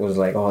something that was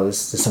like, oh,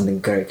 this is something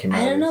good came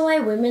out. I don't know why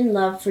women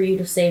love for you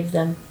to save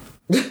them.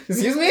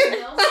 Excuse me.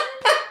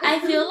 I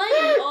feel like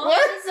all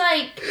his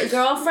like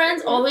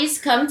girlfriends always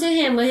come to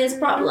him with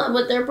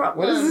their problems.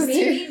 What is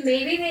this?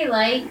 Maybe they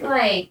like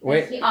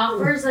Wait. he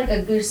offers like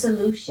a good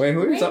solution. Wait,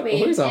 who are you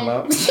talking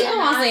about? I don't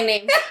want to say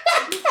names.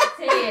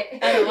 Say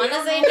it. I don't want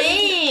to say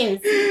names.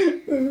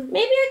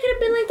 Maybe I could have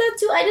been like that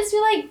too. I just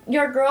feel like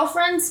your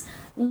girlfriends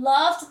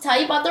love to tell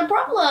you about their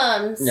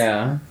problems.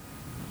 Yeah.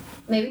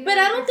 Maybe. But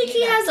I don't think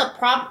he has a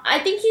problem. I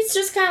think he's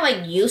just kind of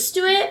like used to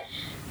it.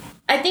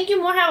 I think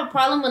you more have a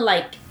problem with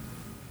like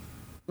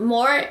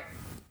more.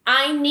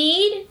 I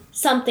need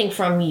something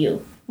from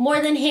you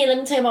more than hey, let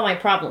me tell you about my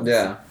problems.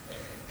 Yeah.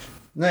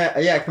 No,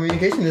 yeah,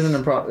 communication isn't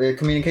a problem.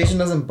 Communication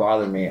doesn't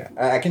bother me.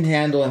 I can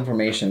handle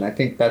information. I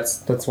think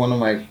that's one of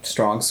my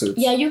strong suits.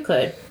 Yeah, you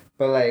could.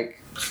 But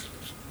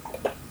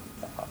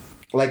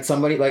like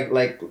somebody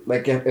like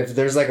if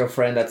there's like a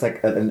friend that's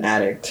like an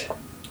addict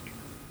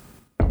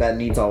that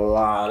needs a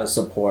lot of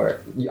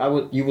support,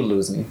 you would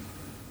lose me.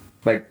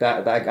 Like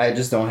that I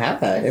just don't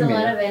have that. It's a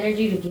lot of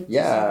energy to give.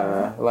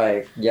 Yeah,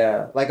 like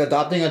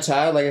adopting a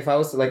child. Like if I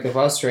was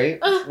straight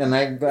and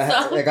I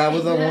got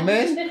with a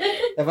woman,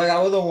 if I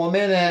got with a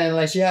woman and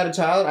like she had a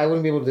child, I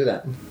wouldn't be able to do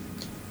that.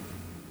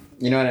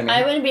 You know what I mean?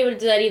 I wouldn't be able to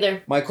do that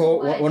either. My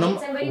one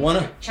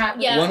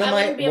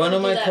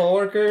of my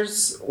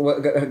coworkers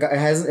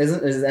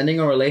is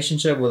ending a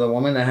relationship with a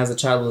woman that has a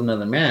child with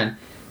another man,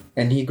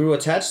 and he grew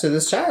attached to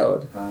this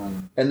child,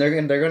 and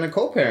they're gonna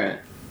co-parent.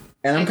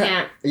 And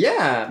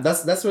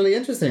that's really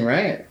interesting,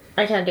 right?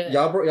 I can't do it.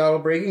 Y'all are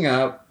breaking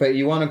up, but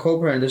you want to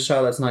co-parent this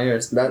child that's not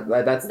yours. That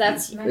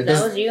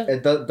was you.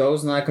 It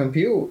does not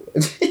compute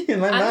in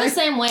my mind. I'm the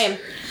same way.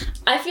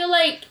 I feel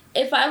like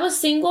if I was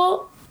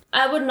single,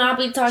 I would not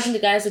be talking to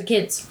guys with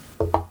kids.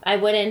 I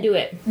wouldn't do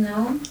it.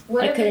 No,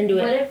 I couldn't do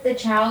it. What if the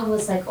child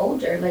was like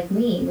older, like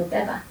me with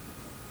Eva?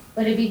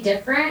 Would it be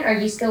different, or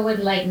you still would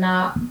like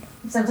not?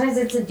 Sometimes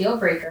it's a deal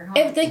breaker. Huh?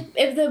 If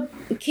the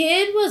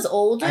kid was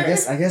older, I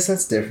guess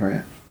that's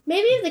different.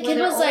 Maybe if the kid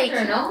was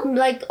older,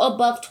 like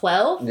above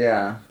 12.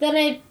 Yeah.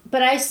 Then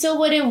I still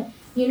wouldn't.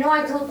 You know,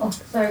 I told. Oh,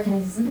 sorry. Can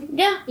I say something?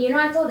 Yeah. You know,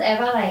 I told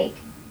Eva like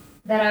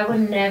that I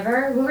would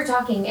never. We were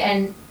talking,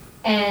 and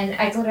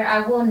I told her I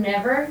will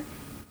never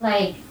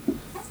like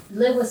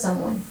live with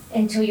someone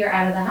until you're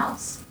out of the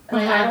house.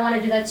 Like I don't want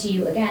to do that to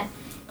you again.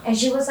 And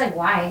she was like,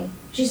 "Why?"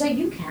 She's like,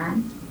 "You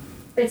can."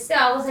 But still,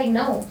 I was like,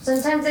 no.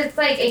 Sometimes it's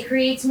like, it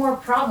creates more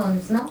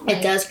problems, no? Like,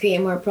 it does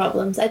create more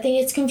problems. I think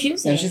it's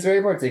confusing. And she's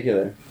very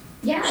particular.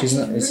 Yeah. She's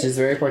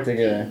very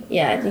particular.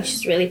 Yeah, I think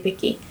she's really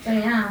picky. So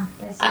yeah,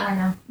 that's all I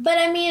know. But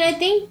I mean, I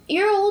think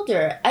you're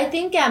older. I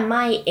think at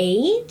my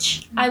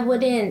age, I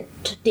wouldn't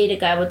date a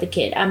guy with a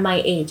kid. At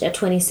my age, at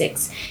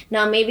 26.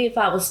 Now, maybe if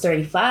I was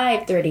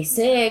 35,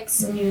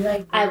 36,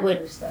 I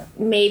would,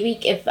 maybe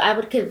if I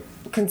would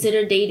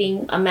consider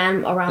dating a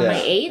man around my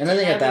age. And I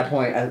think at that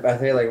point, I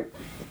feel like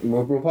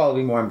we'll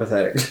probably be more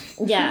empathetic.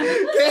 Yeah.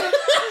 You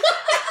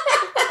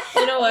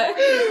know what?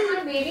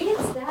 Maybe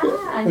it's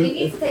that.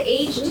 Maybe it's the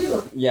age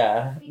too.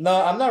 Yeah.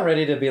 No, I'm not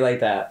ready to be like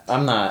that.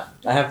 I'm not.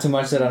 I have too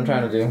much that I'm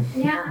trying to do.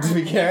 Yeah. To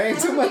be carrying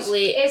too much.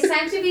 It's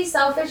time to be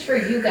selfish for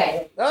you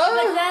guys.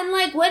 But then,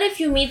 like, what if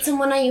you meet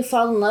someone and you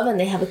fall in love and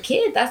they have a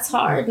kid? That's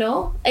hard,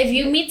 no? If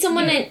you meet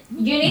someone and...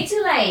 You need to,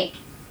 like,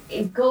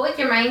 go with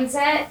your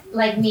mindset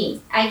like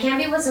me. I can't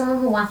be with someone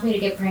who wants me to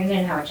get pregnant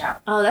and have a child.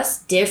 Oh,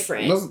 that's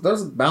different.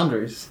 Those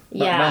boundaries.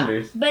 Yeah.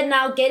 Boundaries. But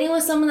now getting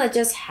with someone that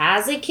just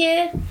has a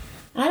kid,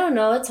 I don't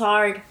know, it's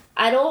hard.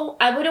 I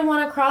wouldn't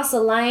want to cross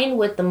the line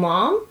with the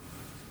mom.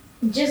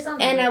 Just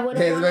don't. And I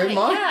wouldn't want baby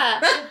mom?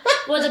 Yeah.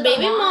 With the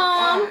baby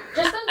mom.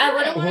 Just don't. I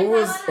wouldn't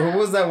want Who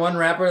was that one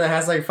rapper that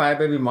has like 5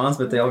 baby moms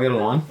but they all get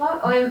along?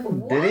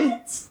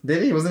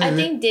 Did he? Wasn't I he?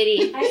 think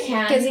Diddy. I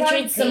can't. Because he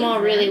treats them all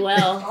really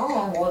well.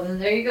 Oh, well then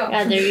there you go.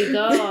 Yeah, there you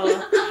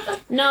go.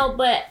 No,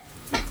 but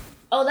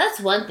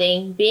that's one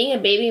thing. Being a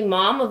baby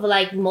mom of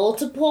like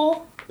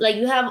multiple, like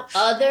you have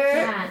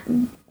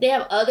they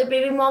have other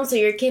baby moms, so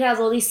your kid has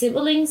all these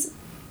siblings.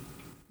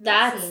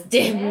 That's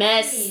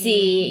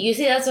messy. You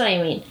see, that's what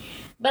I mean.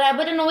 But I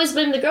wouldn't always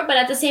blame the girl. But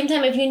at the same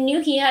time, if you knew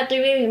he had 3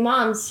 baby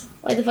moms,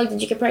 why the fuck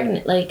did you get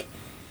pregnant? Like,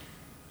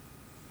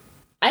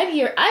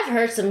 I've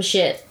heard some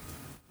shit.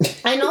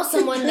 I know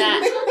someone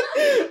that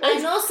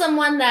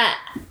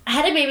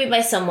had a baby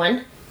by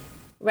someone,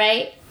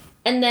 right?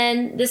 And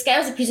then this guy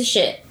was a piece of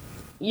shit.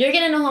 You're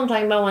gonna know who I'm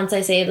talking about once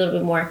I say it a little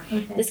bit more.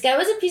 Okay. This guy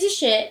was a piece of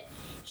shit.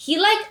 He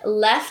like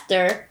left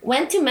her,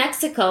 went to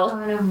Mexico,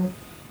 Oh no.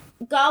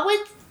 got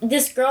with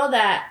this girl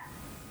that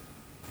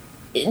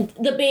the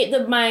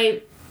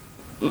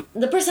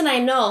person I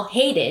know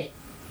hated.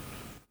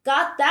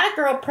 Got that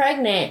girl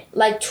pregnant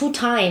like 2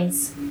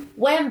 times.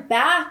 Went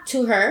back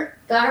to her.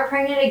 Got her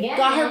pregnant again.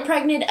 Got her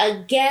pregnant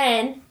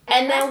again.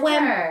 And then left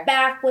went her.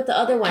 back with the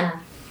other one. Yeah.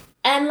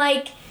 And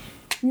like,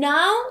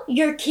 now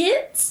your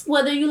kids,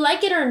 whether you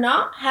like it or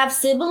not, have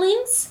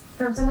siblings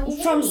From someone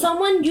you from hate.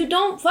 someone you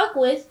don't fuck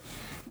with.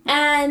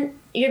 And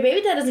your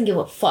baby dad doesn't give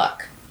a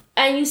fuck.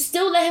 And you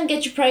still let him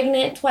get you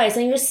pregnant twice.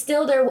 And you're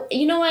still there.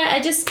 You know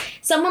what?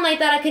 Someone like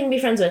that I couldn't be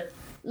friends with.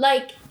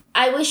 Like,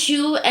 I wish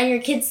you and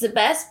your kids the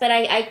best, but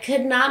I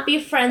could not be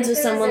friends with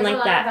someone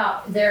like that.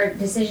 About their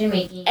decision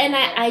making. And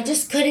I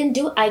just couldn't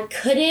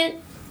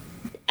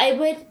I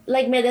would,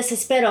 like, me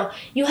desespero.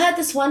 You had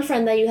this one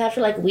friend that you had for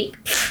like a week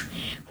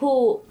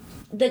who,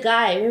 the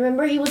guy,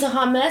 remember he was a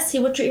hot mess? He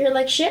would treat her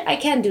like shit? I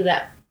can't do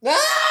that.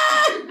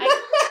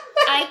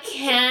 I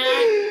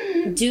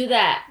can't do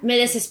that. Me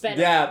desespero.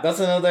 Yeah, that's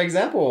another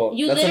example.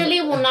 You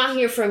literally will not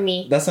hear from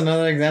me. That's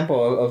another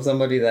example of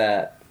somebody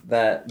that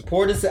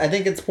poor. I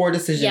think it's poor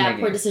decision making.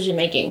 Yeah, poor decision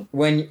making.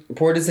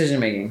 Poor decision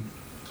making.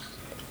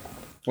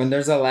 When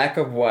there's a lack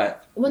of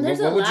what? When there's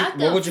what a would lack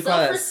what of would you call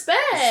that?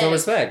 self-respect.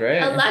 Self-respect,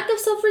 right? A lack of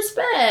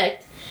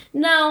self-respect.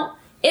 Now,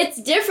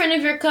 it's different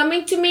if you're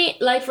coming to me,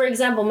 like, for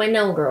example, my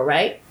known girl,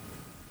 right?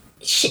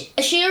 She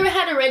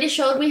had already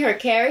showed me her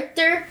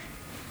character.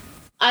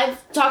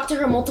 I've talked to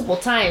her multiple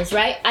times,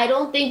 right? I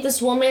don't think this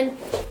woman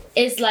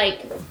is,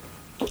 like,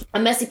 a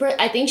messy person.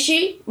 I think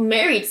she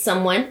married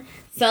someone,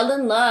 fell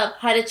in love,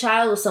 had a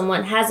child with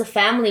someone, has a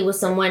family with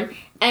someone,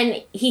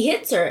 and he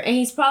hits her, and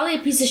he's probably a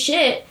piece of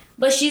shit.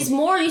 But she's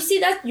more, you see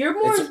that, you're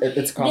more,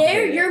 it's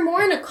complicated. you're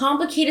more in a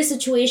complicated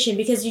situation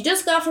because you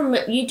just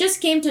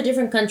came to a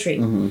different country.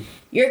 Mm-hmm.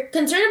 You're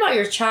concerned about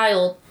your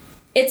child.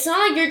 It's not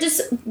like you're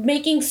just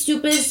making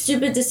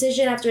stupid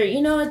decision after,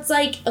 it's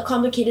like a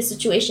complicated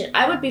situation.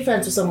 I would be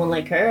friends with someone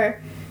like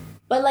her.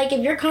 But like,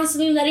 if you're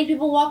constantly letting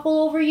people walk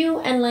all over you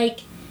and like,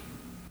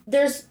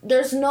 there's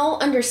no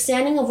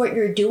understanding of what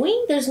you're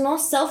doing, there's no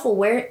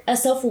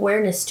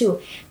self-awareness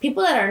too.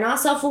 People that are not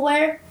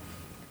self-aware,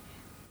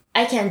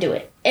 I can't do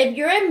it. If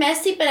you're a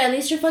messy, but at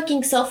least you're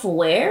fucking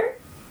self-aware,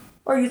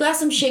 or you got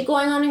some shit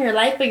going on in your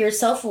life, but you're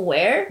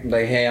self-aware.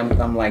 Like, hey,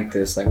 I'm like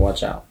this. Like,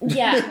 watch out.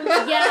 Yeah.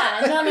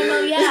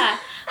 No, yeah.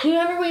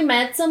 Remember we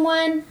met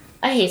someone,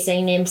 I hate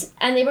saying names,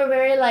 and they were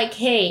very like,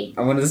 hey,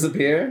 I'm gonna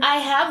disappear. I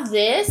have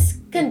this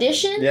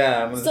condition,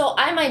 Yeah. so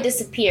I might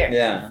disappear.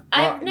 Yeah.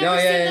 I've never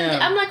seen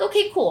them. I'm like,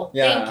 okay, cool.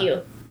 Yeah. Thank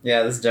you.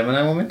 Yeah, this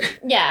Gemini woman.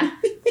 Yeah.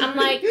 I'm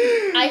like,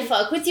 I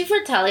fuck with you for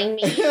telling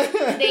me.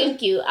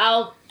 Thank you.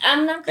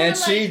 I'm not gonna. And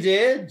she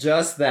did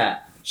just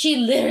that. She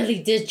literally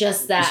did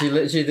just that. She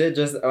did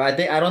just.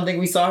 I don't think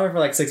we saw her for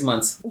like 6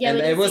 months. Yeah, and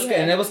we didn't see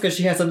her. it was because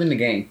she had something to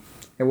gain.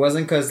 It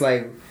wasn't because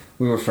like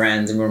we were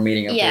friends and we were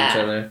meeting up with each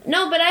other.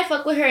 No, but I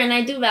fuck with her and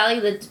I do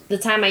value the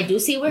time I do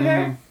see with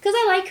her because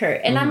I like her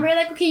and I'm really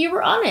like, okay, you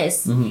were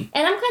honest, and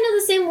I'm kind of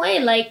the same way.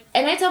 Like,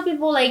 and I tell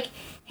people like,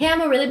 hey, I'm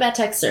a really bad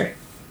texter.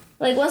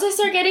 Like, once I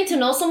start getting to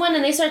know someone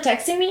and they start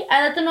texting me,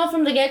 I let them know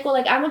from the get-go,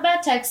 like, I'm a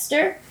bad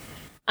texter.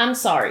 I'm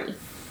sorry.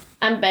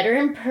 I'm better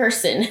in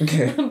person.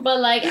 Okay. But,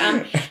 like,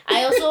 I'm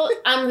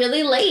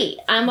really late.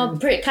 I'm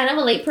kind of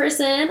a late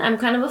person. I'm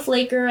kind of a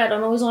flaker. I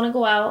don't always want to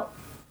go out,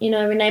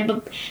 every night.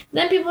 But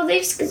then people,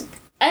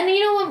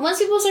 and once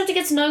people start to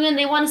get to know you and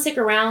they want to stick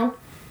around.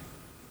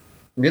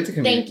 You have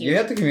to Thank you. You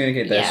have to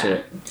communicate that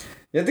shit.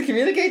 You have to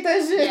communicate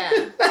that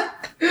shit.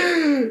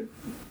 Yeah.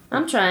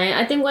 I'm trying.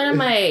 I think one of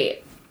my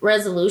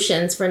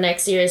resolutions for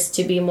next year is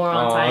to be more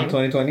on time.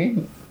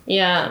 2020?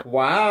 Yeah.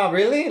 Wow,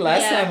 really?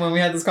 Last time when we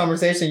had this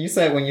conversation, you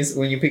said when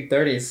you peak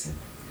 30s.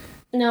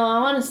 No, I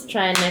want to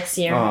try it next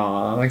year.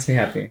 Aw, makes me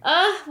happy.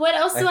 What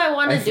else do I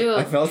want to do?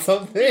 I felt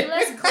something. Be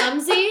less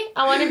clumsy.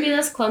 I want to be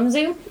less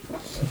clumsy.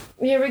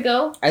 Here we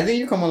go. I think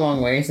you come a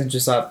long way since you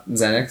stopped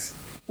Xanax.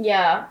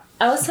 Yeah.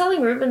 I was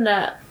telling Ruben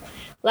that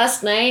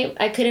last night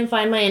I couldn't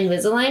find my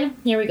Invisalign.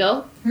 Here we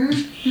go.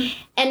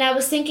 And I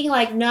was thinking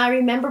like, no, I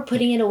remember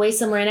putting it away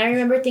somewhere. And I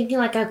remember thinking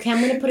like, okay,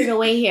 I'm going to put it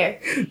away here.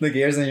 The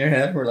gears in your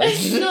head were like...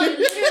 No,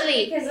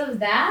 literally. Because of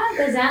that?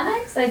 The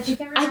Xanax? That you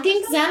can I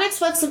think Xanax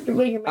fucks up the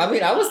way your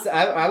memory. I mean,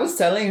 I was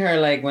telling her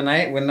like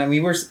when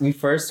we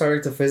first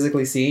started to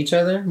physically see each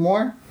other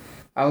more,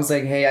 I was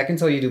like, hey, I can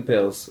tell you do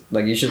pills.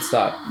 Like, you should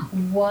stop.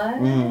 What?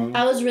 Mm-hmm.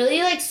 I was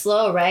really like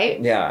slow, right?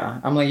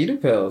 Yeah. I'm like, you do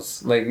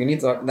pills. Like, we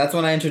need to... That's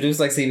when I introduced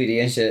like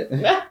CBD and shit.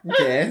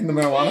 Okay, the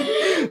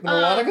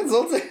marijuana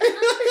consultant.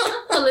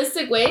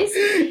 Holistic ways.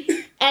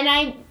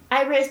 And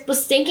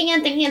was thinking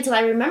and thinking until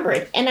I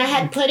remembered. And I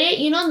had put it,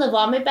 in the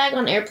vomit bag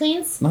on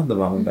airplanes. Not the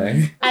vomit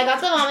bag. I got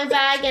the vomit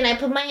bag and I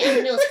put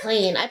it was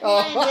clean. I put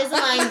my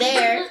Invisalign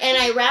there and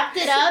I wrapped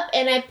it up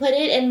and I put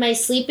it in my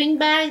sleeping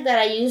bag that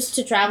I used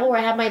to travel where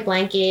I have my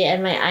blanket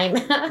and my eye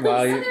mask.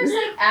 Wow, So there's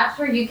like apps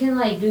where you can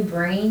like do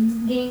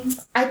brain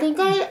games. I think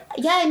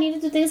I need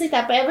to do things like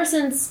that. But ever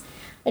since,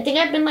 I think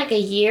I've been like a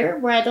year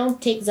where I don't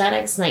take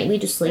Xanax nightly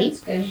to sleep.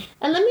 That's good.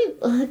 And let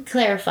me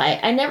clarify.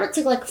 I never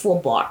took like a full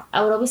bar.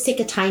 I would always take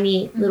a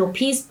tiny little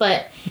piece,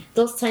 but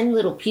those tiny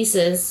little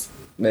pieces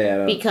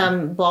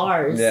become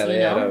bars, Yeah,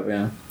 they add up,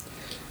 yeah.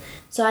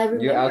 So I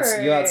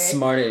remember. You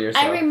outsmarted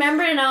yourself. I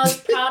remember and I was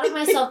proud of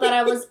myself that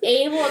I was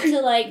able to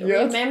like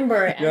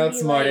remember. You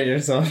outsmarted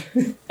yourself.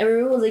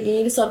 Everyone was like, you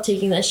need to stop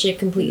taking that shit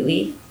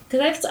completely.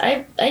 Because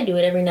I do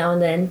it every now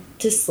and then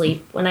to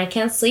sleep. When I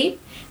can't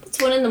sleep,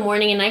 it's 1 a.m.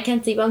 and I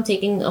can't sleep, I'm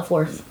taking a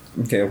fourth.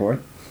 Okay, a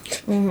fourth.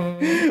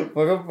 Mm-hmm.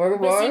 But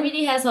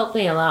CBD has helped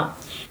me a lot.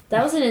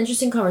 That was an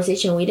interesting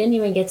conversation. We didn't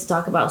even get to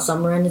talk about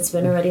Summer, and it's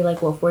been already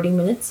 40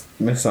 minutes?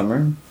 Miss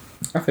Summer?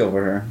 I feel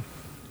for her.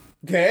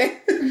 Okay?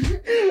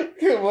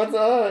 What's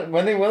up?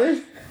 Wendy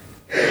Williams?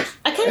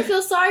 I kind of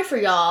feel sorry for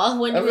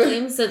y'all. Wendy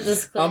Williams said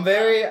this clip. I'm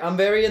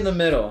very in the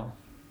middle.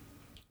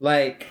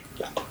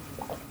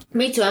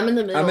 Me too, I'm in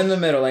the middle. I'm in the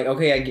middle.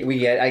 Okay,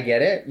 I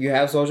get it. You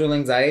have social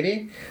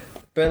anxiety.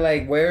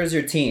 But, where is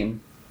your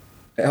team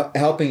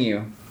helping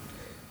you?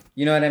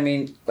 You know what I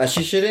mean?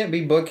 She shouldn't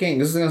be booking.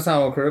 This is going to sound a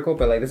little critical,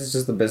 but, this is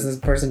just the business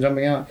person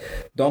jumping out.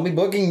 Don't be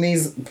booking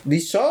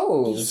these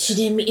shows. She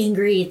didn't meet and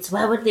greets.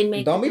 Why would they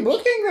make Don't be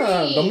booking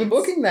them. Don't be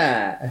booking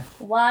that.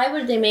 Why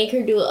would they make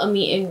her do a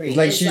meet and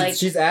greet?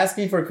 She's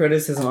asking for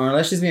criticism, or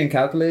unless she's being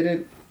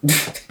calculated.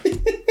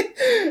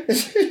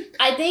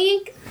 I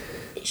think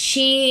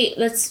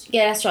let's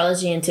get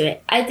astrology into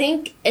it. I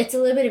think it's a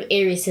little bit of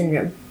Aries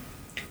syndrome.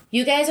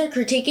 You guys are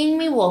critiquing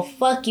me? Well,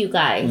 fuck you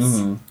guys.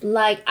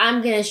 Mm-hmm.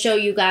 I'm gonna show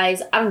you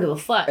guys I don't give a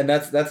fuck. And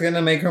that's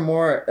gonna make her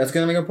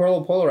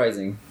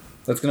polarizing.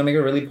 That's gonna make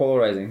her really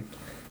polarizing.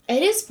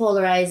 It is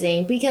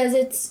polarizing because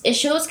it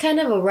shows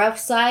kind of a rough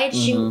side.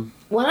 Mm-hmm.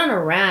 She went on a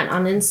rant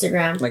on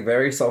Instagram.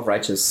 Very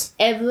self-righteous.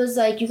 It was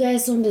you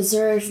guys don't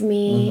deserve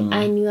me. Mm-hmm.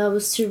 I knew I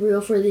was too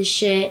real for this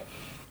shit.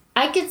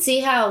 I could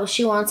see how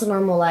she wants a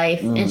normal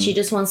life and she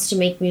just wants to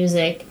make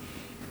music.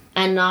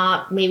 And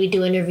not maybe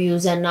do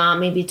interviews and not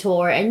maybe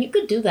tour. And you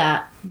could do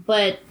that.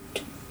 But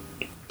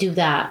do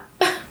that.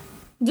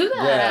 Do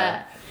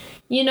that.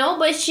 Yeah. But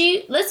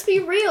let's be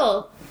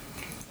real.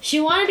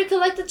 She wanted to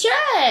collect the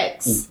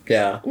checks.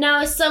 Yeah.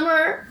 Now, is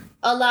Summer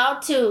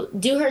allowed to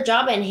do her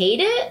job and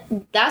hate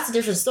it? That's a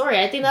different story.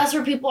 I think that's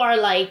where people are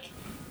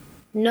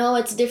no,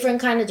 it's a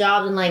different kind of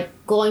job than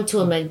going to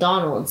a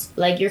McDonald's.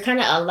 You're kind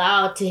of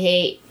allowed to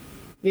hate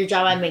your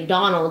job at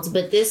McDonald's,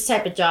 but this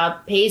type of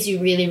job pays you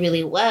really,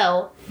 really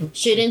well.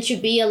 Shouldn't you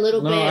be a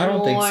little bit more? No, I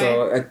don't think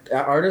so.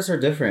 Artists are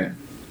different.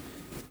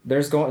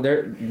 There's going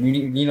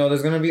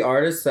to be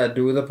artists that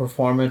do the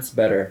performance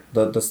better,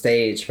 the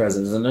stage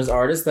presence, and there's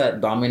artists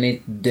that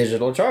dominate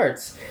digital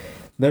charts.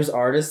 There's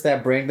artists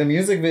that bring the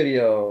music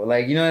video,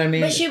 you know what I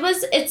mean? But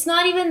it's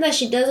not even that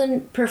she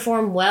doesn't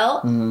perform well.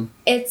 Mm-hmm.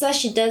 It's that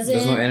she doesn't.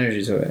 There's no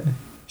energy to it.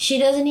 She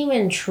doesn't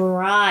even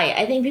try.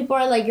 I think people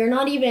are you're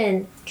not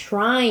even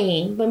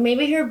trying. But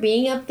maybe her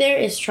being up there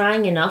is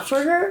trying enough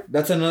for her.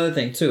 That's another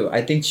thing, too.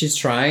 I think she's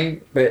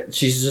trying, but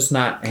she's just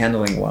not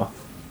handling well.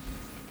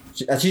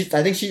 I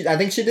think she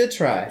did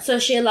try. So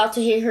is she allowed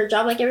to hate her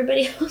job like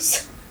everybody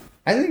else?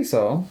 I think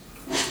so.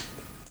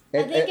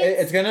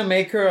 It's going to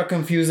make her a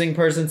confusing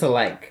person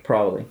to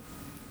probably.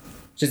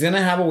 She's going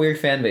to have a weird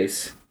fan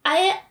base.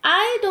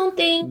 I don't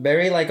think...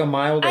 Very a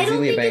mild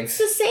Azealia Banks.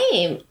 It's the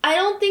same. I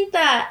don't think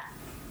that...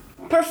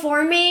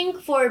 performing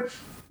for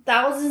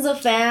thousands of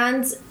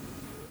fans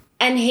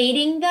and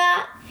hating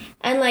that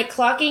and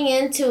clocking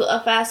into a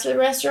fast food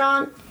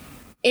restaurant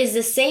is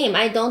the same.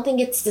 I don't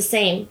think it's the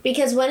same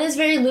because one is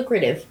very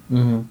lucrative,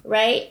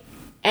 right?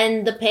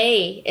 And the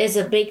pay is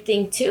a big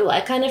thing too.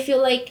 I kind of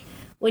feel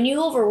when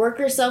you overwork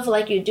yourself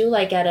you do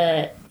at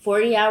a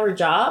 40-hour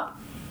job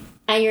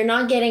and you're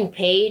not getting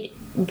paid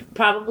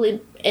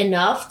probably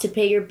enough to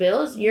pay your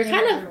bills, you're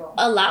kind of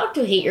allowed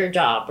to hate your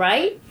job,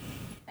 right?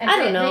 I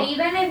don't know.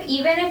 But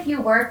even if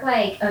you work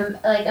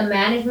a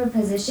management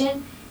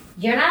position,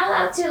 you're not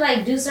allowed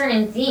to do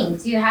certain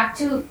things. You have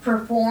to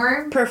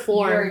perform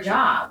your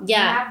job. Yeah.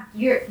 You have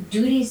your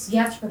duties. You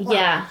have to perform.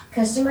 Yeah.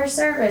 Customer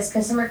service,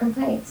 customer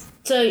complaints.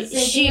 So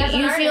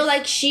you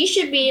feel she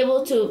should be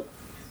able to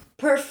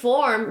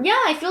perform. Yeah,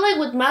 I feel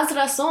with más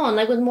razón,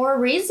 with more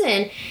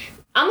reason.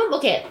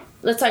 Okay.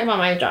 Let's talk about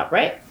my job,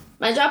 right?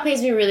 My job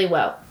pays me really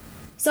well.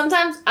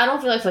 Sometimes I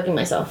don't feel like fucking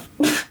myself.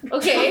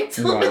 Okay?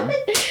 Wow.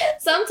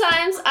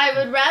 Sometimes I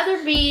would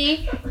rather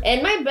be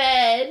in my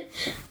bed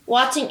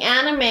watching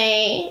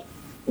anime,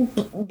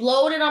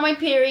 bloated on my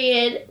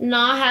period,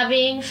 not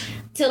having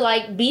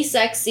to be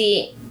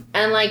sexy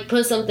and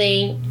put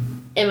something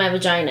in my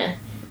vagina.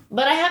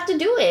 But I have to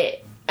do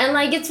it. And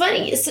like it's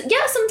funny.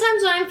 Yeah,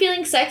 sometimes when I'm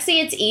feeling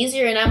sexy, it's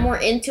easier and I'm more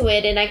into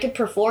it and I could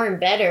perform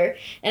better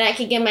and I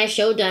could get my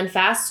show done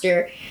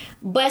faster.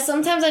 But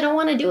sometimes I don't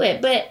want to do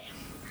it. But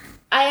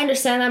I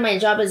understand that my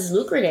job is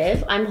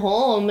lucrative. I'm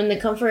home in the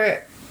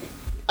comfort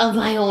of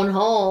my own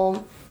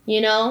home,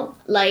 you know?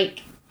 Like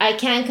I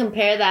can't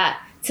compare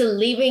that to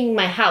leaving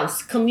my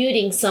house,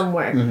 commuting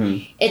somewhere.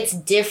 Mm-hmm. It's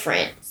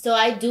different. So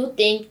I do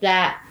think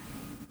that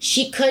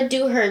she could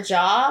do her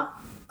job,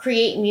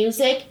 create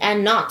music,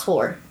 and not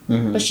tour.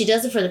 Mm-hmm. But she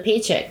does it for the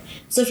paycheck.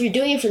 So if you're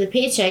doing it for the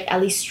paycheck,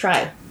 at least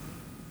try.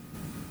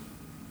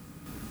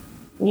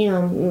 You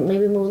know,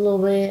 maybe move a little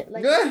bit.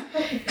 Like,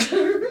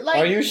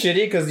 Are you shitty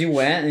because you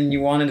went and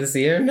you wanted to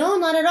see her? No,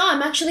 not at all.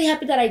 I'm actually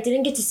happy that I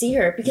didn't get to see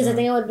her because I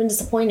think I would have been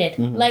disappointed.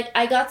 Mm-hmm. Like,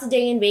 I got the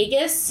day in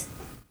Vegas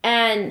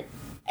and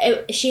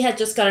she had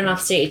just gotten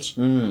off stage.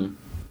 Mm.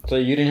 So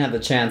you didn't have the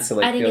chance to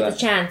like. I didn't get the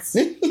chance,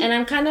 and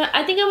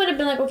I think I would have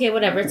been like, okay,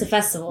 whatever. It's a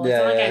festival. It's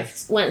not like I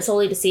went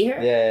solely to see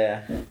her.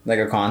 Yeah, like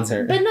a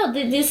concert. But no,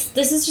 this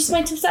is just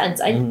my 2 cents.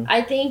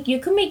 I think you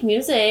can make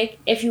music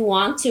if you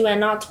want to, and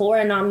not tour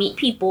and not meet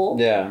people.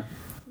 Yeah,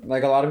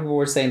 like a lot of people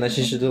were saying that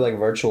she should do like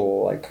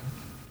virtual like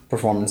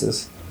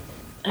performances.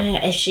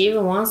 If she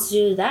even wants to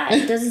do that,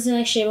 it doesn't seem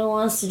like she even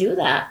wants to do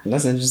that.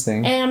 That's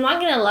interesting. And I'm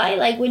not gonna lie,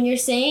 like when you're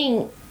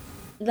saying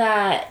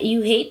that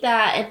you hate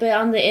that, but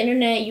on the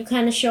internet you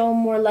kind of show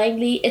more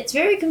lively. It's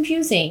very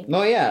confusing.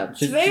 No, yeah,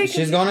 she's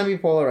going to be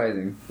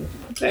polarizing.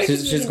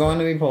 She's going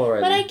to be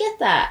polarizing. But I get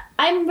that.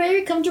 I'm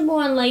very comfortable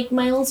in like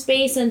my own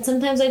space, and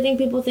sometimes I think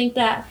people think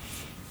that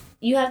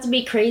you have to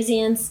be crazy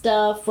and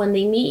stuff when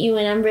they meet you,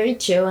 and I'm very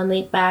chill and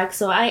laid back.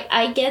 So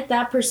I get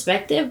that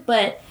perspective,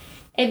 but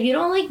if you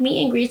don't like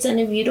meet and greets and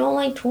if you don't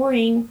like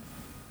touring,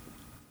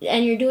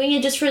 and you're doing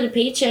it just for the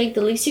paycheck,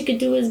 the least you could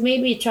do is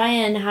maybe try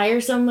and hire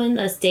someone,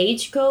 a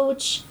stage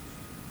coach.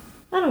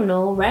 I don't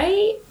know,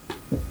 right?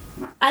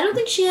 I don't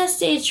think she has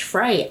stage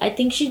fright. I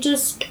think she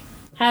just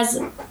has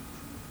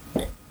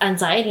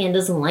anxiety and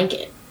doesn't like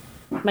it.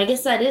 I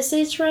guess that is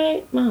stage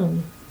fright. But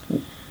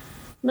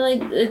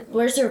like,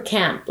 where's her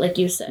camp, like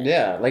you said?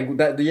 Yeah, like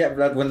that. Yeah,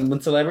 that when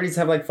celebrities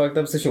have like fucked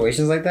up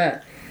situations like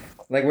that.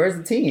 Like, where's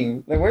the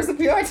team? Like, where's the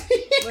PR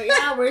team?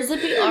 Yeah, where's the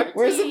PR team?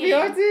 Where's the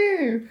PR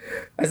team?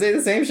 I say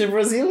the same shit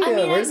for Azealia. I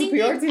mean, where's the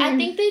PR team? I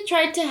think they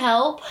tried to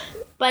help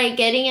by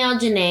getting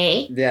out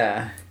Janae.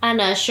 Yeah. And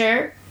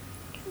Usher.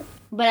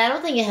 But I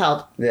don't think it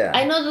helped. Yeah.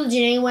 I know the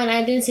Janae one,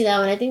 I didn't see that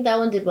one. I think that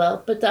one did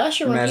well. But the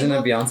Usher one, Imagine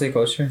a Beyonce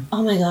coaster.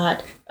 Oh my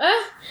god.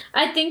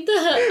 I think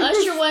the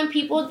Usher one,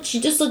 people, she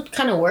just looked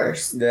kind of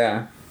worse.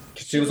 Yeah.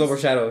 She was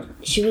overshadowed.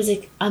 She was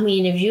like, I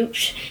mean,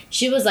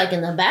 she was like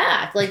in the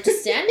back, like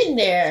just standing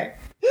there.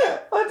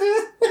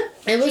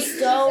 It was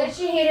so.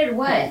 She hated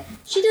what?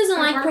 She doesn't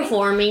like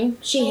performing.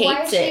 She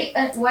hates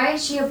it. Why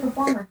is she a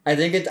performer? I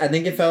think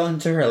it fell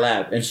into her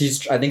lap, and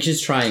I think she's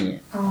trying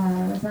it.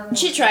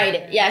 She tried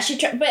it. Yeah, she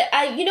tried. But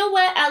you know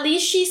what? At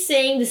least she's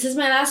saying this is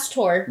my last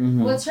tour.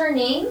 Mm-hmm. What's her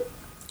name?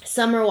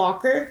 Summer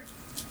Walker.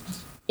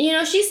 You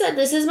know, she said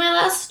this is my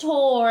last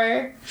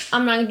tour.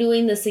 I'm not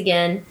doing this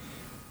again.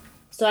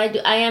 So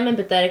I am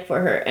empathetic for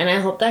her, and I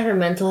hope that her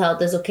mental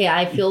health is okay.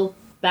 I feel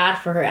bad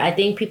for her. I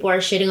think people are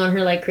shitting on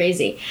her like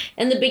crazy.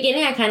 In the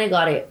beginning, I kind of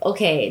got it.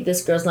 Okay,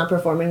 this girl's not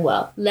performing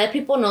well. Let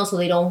people know so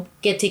they don't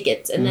get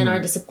tickets and then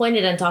are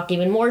disappointed and talk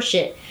even more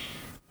shit.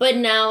 But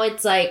now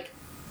it's like,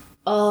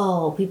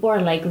 oh, people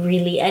are like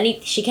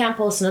really... she can't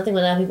post nothing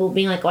without people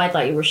being like, oh, I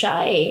thought you were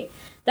shy.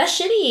 That's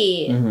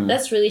shitty. Mm-hmm.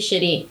 That's really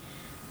shitty.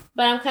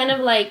 But I'm kind of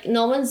like,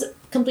 no one's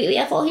completely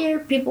at fault here.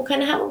 People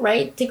kind of have a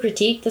right to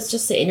critique. That's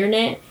just the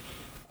internet.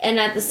 And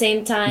at the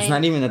same time... It's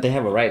not even that they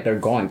have a right. They're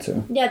going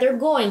to. Yeah, they're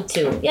going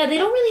to. Yeah, they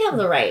don't really have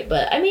the right.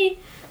 But, I mean,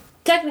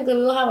 technically,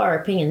 we all have our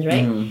opinions,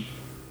 right? Mm-hmm.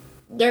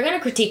 They're going to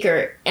critique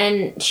her.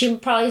 And she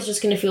probably is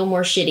just going to feel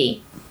more shitty.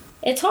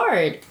 It's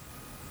hard.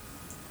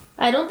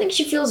 I don't think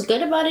she feels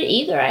good about it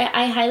either.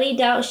 I highly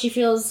doubt she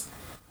feels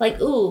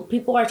like, ooh,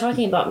 people are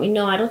talking about me.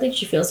 No, I don't think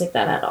she feels like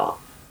that at all.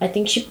 I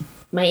think she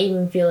might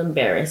even feel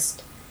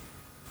embarrassed.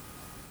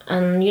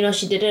 And, you know,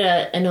 she did it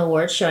at an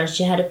award show and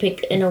she had to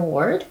pick an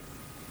award.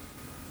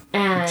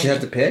 And she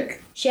had to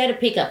pick? She had to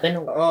pick up an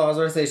award. Oh, I was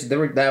going to say,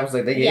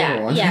 they gave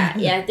her one.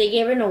 Yeah. They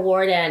gave her an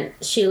award and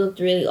she looked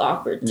really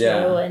awkward too.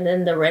 Yeah. And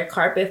then the red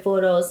carpet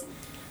photos.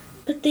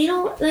 But they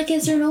don't, like,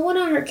 is there no one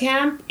on her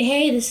camp?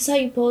 Hey, this is how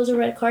you pose a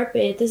red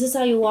carpet. This is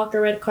how you walk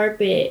a red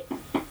carpet.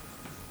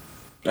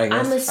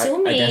 I'm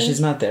assuming. I guess she's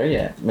not there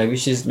yet.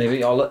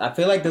 I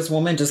feel like this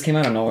woman just came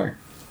out of nowhere.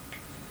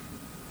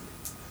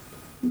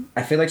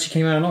 I feel like she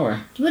came out of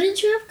nowhere.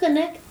 Wouldn't you have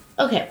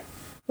Okay.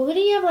 Well,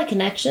 wouldn't you have, like,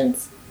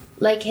 connections?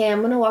 Like, hey, I'm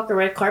going to walk a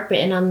red carpet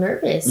and I'm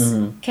nervous.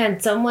 Mm-hmm. Can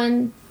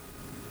someone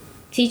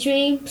teach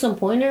me some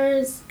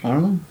pointers? I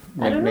don't know.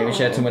 I don't know. Maybe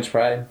she had too much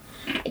pride.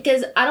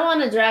 Because I don't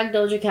want to drag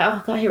Doja Cat.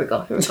 Oh, God, here we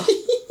go.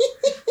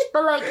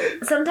 But, like,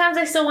 sometimes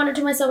I still wonder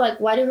to myself, like,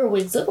 why do her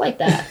wigs look like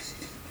that?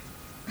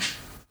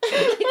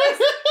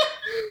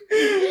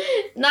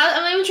 I'm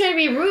not even trying to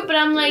be rude, but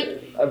I'm like,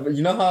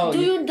 you know how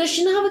does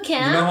she not have a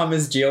cam? You know how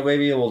Miss Geo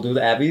Baby will do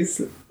the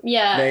Abbeys?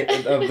 Yeah.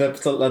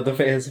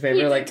 His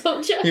favorite, like,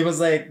 he was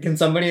like, can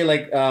somebody,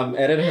 like,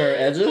 edit her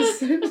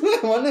edges? I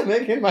want to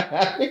make it my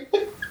happy.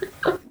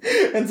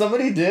 And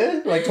somebody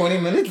did, like, 20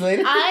 minutes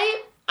later.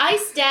 I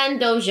stan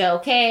Doja,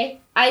 okay?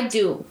 I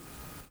do.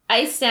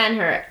 I stan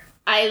her.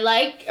 I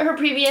like her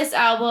previous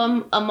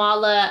album,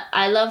 Amala.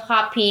 I love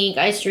Hot Pink.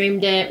 I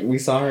streamed it. We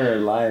saw her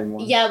live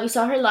once. Yeah, we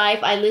saw her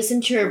live. I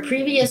listened to her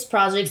previous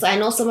projects. I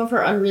know some of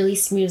her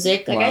unreleased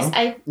music. Like, wow.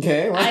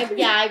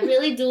 I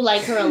really do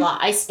like her a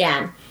lot. I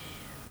stan.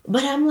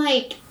 But I'm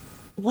like,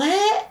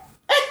 what?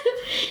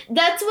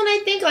 That's when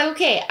I think, like,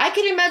 okay, I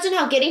can imagine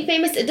how getting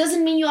famous, it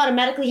doesn't mean you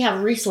automatically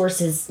have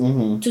resources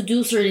to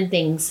do certain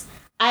things.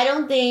 I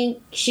don't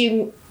think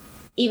she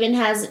even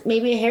has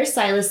maybe a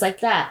hairstylist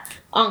like that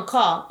on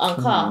call,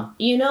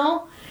 you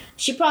know?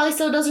 She probably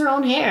still does her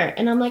own hair.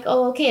 And I'm like,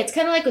 oh, okay. It's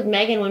kind of like with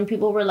Megan when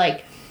people were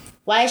like,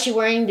 why is she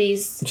wearing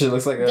these she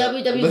looks like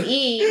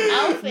WWE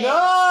outfits?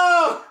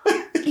 No!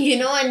 You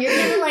know, and you're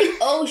kind of like,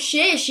 oh,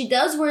 shit, she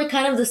does wear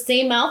kind of the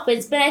same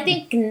outfits. But I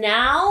think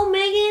now,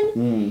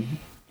 Megan...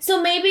 So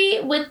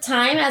maybe with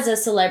time as a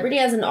celebrity,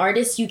 as an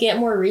artist, you get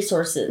more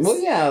resources. Well,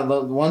 yeah,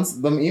 once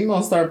the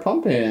emails start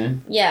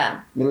pumping.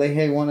 Yeah. Be like,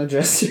 hey, want to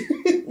dress you?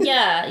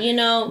 Yeah, you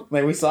know.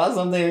 Like, we saw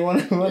something, we want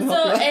to help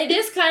So it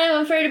is kind of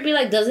unfair to be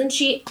like, doesn't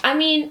she? I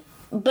mean,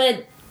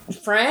 but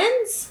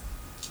friends?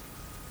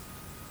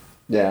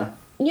 Yeah.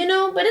 You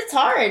know, but it's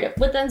hard.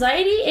 With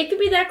anxiety, it could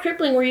be that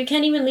crippling where you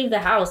can't even leave the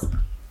house.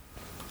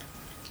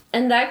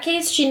 In that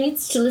case, she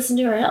needs to listen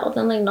to her health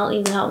and, like, not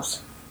leave the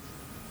house.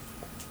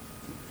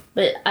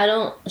 But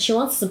she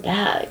wants the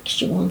bag.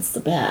 She wants the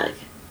bag.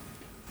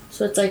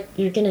 So it's like,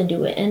 you're gonna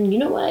do it. And you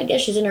know what? I guess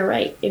she's in her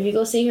right. If you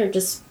go see her,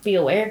 just be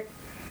aware.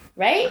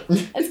 Right?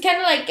 It's kind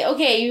of like,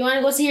 okay, you want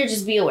to go see her,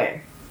 just be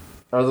aware.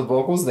 Are the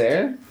vocals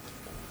there?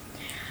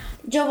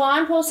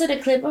 Jovan posted a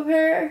clip of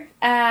her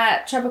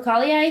at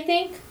Tropicalia, I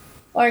think.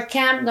 Or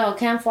Camp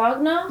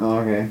Fogna. Oh,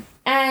 okay.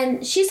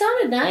 And she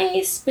sounded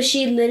nice, but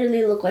she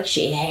literally looked like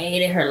she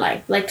hated her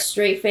life. Like,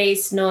 straight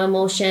face, no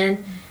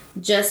emotion,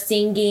 just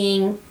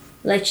singing.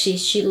 Like,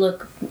 she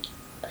looked...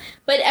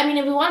 But, I mean,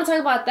 if we want to talk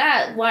about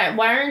that,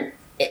 why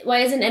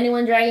isn't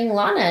anyone dragging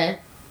Lana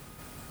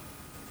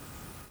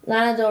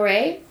Del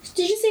Rey?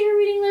 Did you see her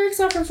reading lyrics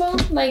off her phone?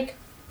 Like...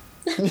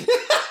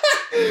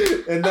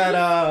 in that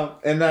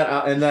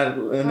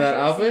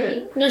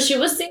outfit? No, she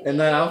was singing. In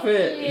that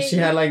outfit, she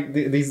had, like,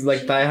 these,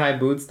 like, thigh-high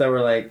boots that were,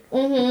 like... I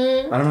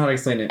don't know how to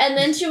explain it. And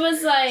then she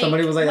was like...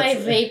 Somebody was like... My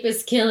vape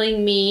is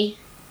killing me.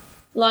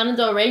 Lana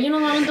Del Rey. You know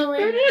Lana Del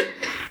Rey?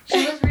 She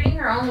was reading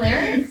her own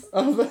lyrics?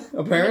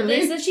 Apparently.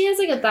 They said she has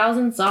like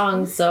 1,000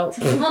 songs, so...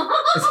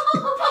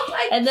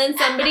 And then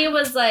somebody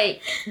was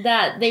like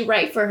that they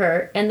write for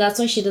her, and that's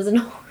why she doesn't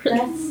know.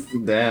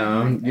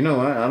 Damn. You know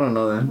what? I don't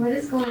know that. What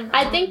is going on?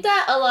 I think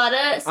that a lot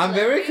of... I'm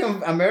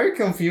very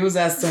confused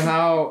as to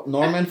how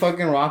Norman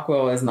fucking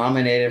Rockwell is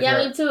nominated for...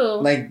 Yeah, me too.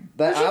 Like,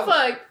 that... Who'd you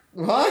fuck?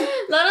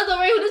 What? Lana Del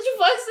Rey, who did you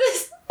fuck,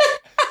 sis?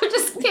 I'm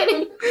just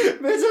kidding.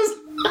 Bitches...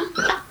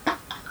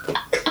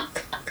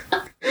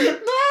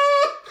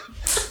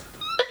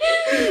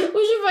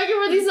 Who's your fucking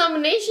for these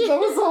nominations? That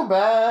was so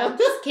bad. I'm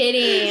just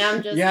kidding.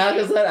 Yeah,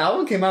 because that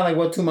album came out, like,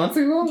 what, 2 months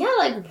ago? Yeah,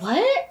 like,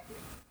 what?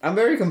 I'm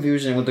very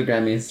confused with the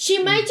Grammys.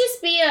 She might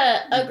just be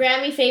a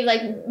Grammy fave.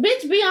 Like,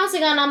 bitch, Beyonce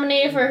got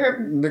nominated for her...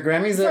 The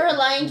Grammys... For her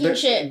Lion King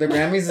shit. The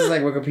Grammys is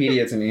like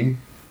Wikipedia to me.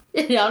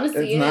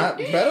 Honestly, it's not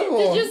credible.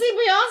 Did you see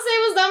Beyonce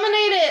was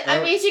nominated?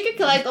 I mean, she could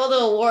collect all the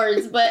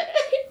awards, but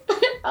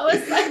I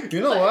was like...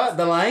 You know what?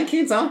 The Lion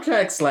King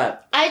soundtrack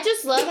slapped. I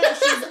just love how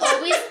she's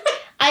always...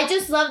 I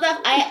just love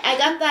that. I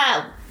got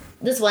that...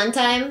 This one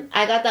time,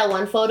 I got that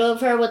one photo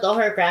of her with all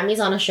her Grammys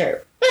on a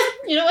shirt.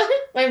 You know what?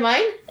 My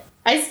mind...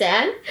 I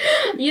stand.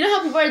 You know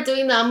how people are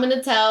doing that? I'm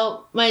gonna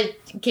tell my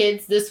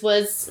kids this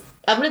was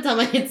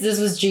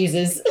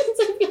Jesus.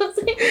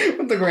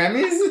 With the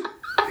Grammys?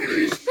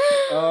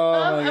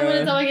 I'm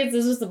gonna tell my kids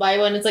this was the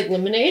Bible and it's like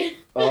lemonade.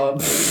 Oh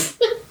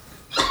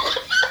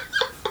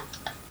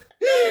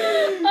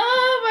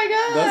my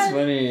god. That's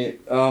funny.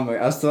 Oh my!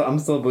 I'm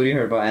still booting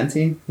her about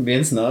Auntie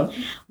being snubbed.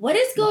 What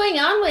is going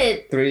on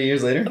with 3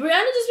 years later?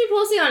 Rihanna just be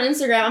posting on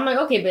Instagram. I'm like,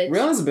 okay, bitch.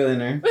 Rihanna's a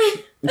billionaire.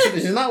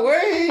 She's not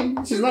worrying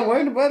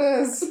the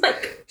buttons.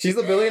 She's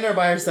a billionaire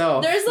by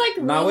herself. There's like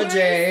rumors. Not with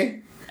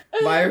Jay.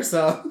 By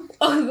herself.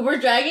 Oh, we're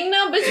dragging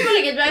now? Bitch, you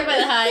better get dragged by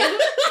the hive.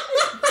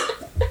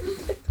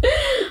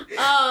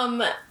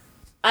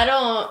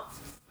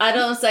 I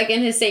don't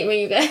second his statement,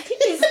 you guys.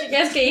 You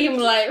guys can eat him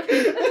alive.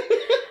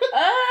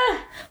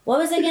 What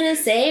was I gonna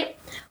say?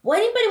 Well,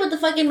 anybody with the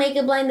fucking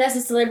makeup line that's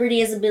a celebrity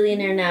is a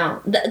billionaire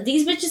now.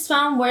 These bitches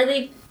found where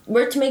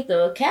to make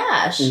the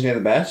cash. Okay, the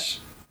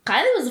bash.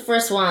 Kylie was the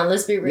first one,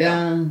 let's be real.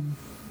 Yeah.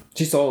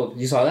 She sold.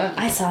 You saw that?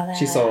 I saw that.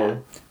 She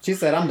sold. She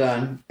said, I'm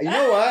done. You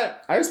know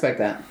what? I respect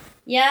that.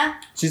 Yeah.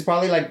 She's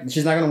probably like,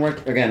 she's not going to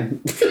work again.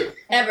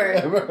 Ever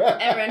in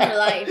her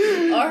life.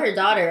 Or her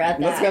daughter at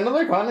that. That's kind of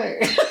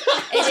iconic.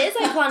 It is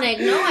iconic.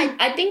 No,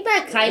 I think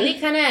that Kylie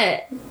kind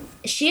of,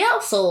 she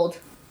outsold.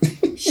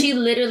 She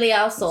literally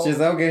outsold. She's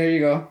like, okay, here you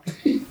go.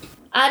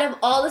 Out of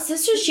all the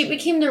sisters, she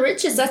became the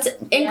richest. That's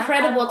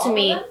incredible to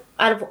me.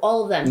 Out of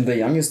all of them. The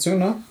youngest too,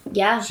 no?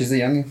 Yeah. She's the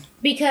youngest.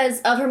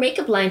 Because of her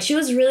makeup line. She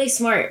was really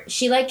smart.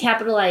 She like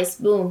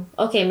capitalized. Boom.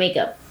 Okay,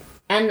 makeup.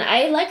 And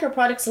I like her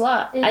products a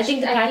lot. And I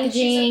think the packaging. I think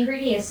she's the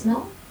prettiest,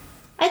 no?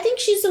 I think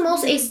she's the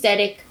most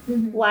aesthetic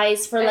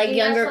wise for like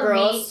younger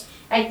girls.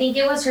 I think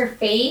it was her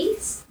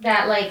face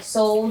that like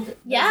sold.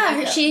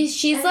 Yeah,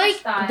 she's like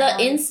style.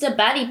 the Insta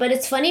baddie. But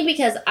it's funny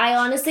because I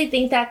honestly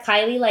think that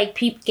Kylie like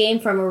peeped game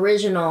from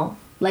original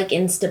like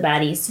Insta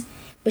baddies,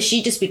 but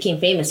she just became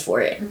famous for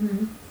it,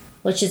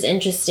 which is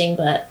interesting.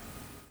 But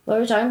what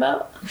were we talking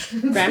about?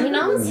 Grammy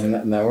noms?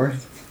 Net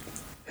worth.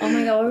 Oh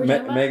my god, what were we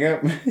talking about?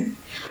 Makeup.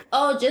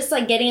 Oh, just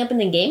like getting up in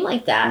the game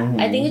like that.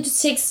 I think it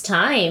just takes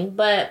time,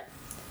 but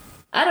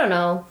I don't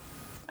know.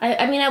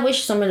 I mean, I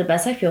wish Summer the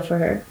best. I feel for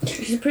her.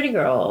 She's a pretty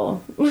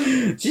girl.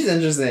 She's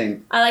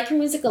interesting. I like her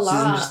music a lot.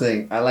 She's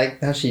interesting. I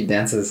like how she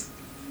dances.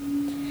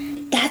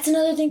 That's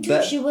another thing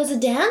too. She was a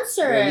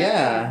dancer.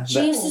 Yeah.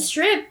 She used to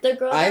strip. The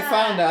girl. I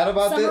found out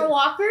about Summer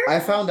Walker.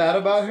 I found out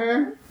about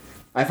her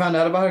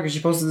because she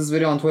posted this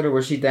video on Twitter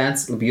where she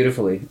danced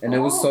beautifully, and it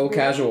was so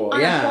casual.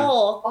 On a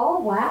pole. Oh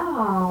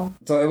wow!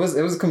 So it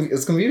was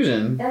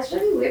confusion. That's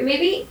really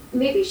weird.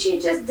 Maybe she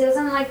just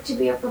doesn't like to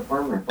be a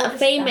performer.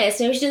 Famous.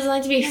 Maybe she doesn't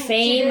like to be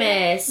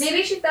famous.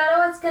 Maybe she thought,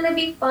 oh, it's gonna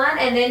be fun,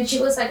 and then she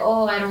was like,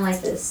 oh, I don't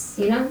like this.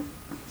 You know,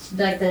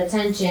 like the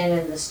attention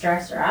and the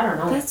stress, or I don't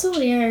know. That's so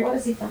weird. What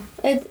does he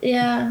think?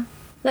 Yeah,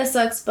 that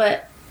sucks.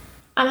 But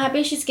I'm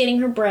happy she's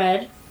getting her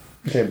bread.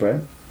 Okay,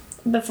 bread.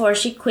 Before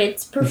she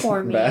quits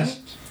performing.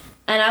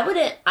 And I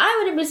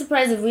wouldn't be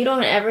surprised if we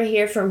don't ever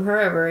hear from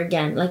her ever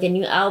again, like a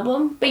new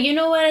album. But you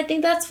know what? I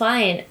think that's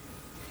fine.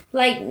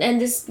 Like,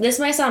 and this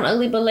might sound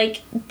ugly, but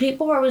like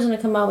people are always gonna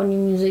come out with new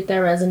music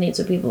that resonates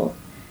with people.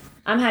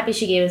 I'm happy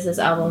she gave us this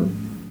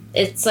album.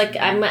 It's like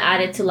I'm gonna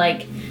add it to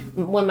like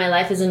when my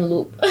life is in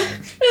loop.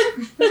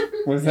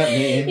 What does that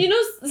mean? You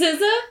know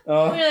SZA?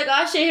 Oh. You're like,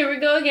 oh shit, here we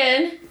go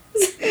again.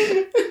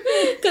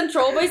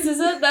 Control by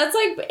SZA, that's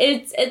like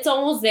it's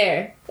almost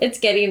there. It's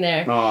getting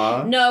there.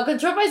 Aww. No,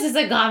 Control by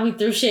SZA got me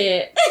through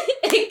shit.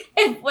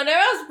 Whenever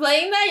I was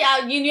playing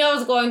that, you knew I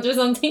was going through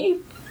something.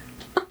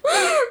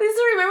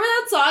 Lisa, remember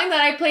that song that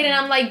I played and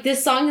I'm like,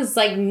 this song is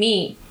like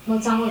me.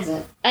 What song was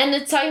it? And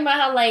it's talking about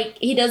how like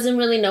he doesn't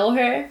really know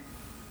her.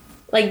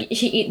 Like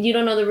you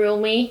don't know the real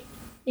me.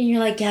 And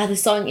you're like, yeah,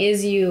 this song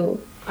is you.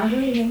 I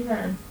don't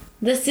remember.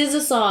 The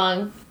SZA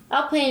song.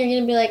 I'll play and you're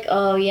gonna be like,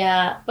 oh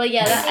yeah. But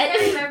yeah, I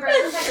remember.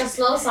 It was like a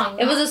slow song.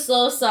 It was a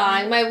slow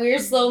song. My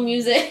weird slow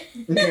music.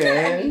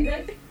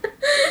 Yeah.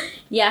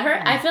 Yeah,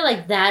 her. I feel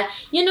like that.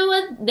 You know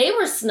what? They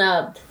were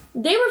snubbed.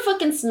 They were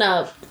fucking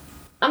snubbed.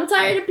 I'm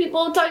tired of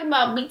people talking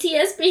about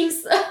BTS being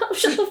snubbed.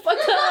 Shut the fuck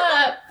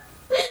up.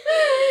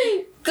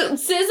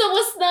 SZA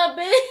was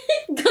snubbing.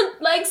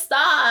 Like,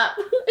 stop.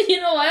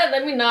 You know what?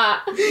 Let me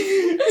not.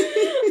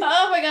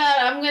 Oh my god,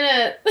 I'm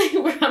gonna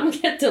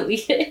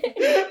delete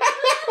it.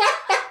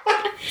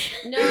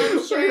 No,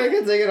 I'm sure. I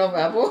can take it off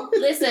Apple.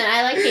 Listen,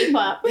 I like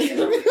K-pop.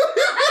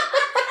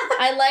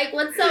 I like,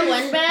 what's that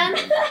one band?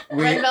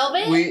 Red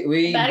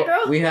Velvet? Bad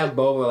Girl? We have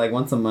boba like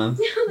once a month.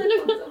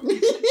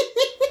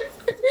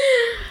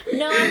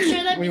 No, I'm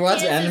sure that we BTS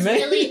watch is anime.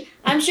 really.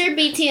 I'm sure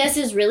BTS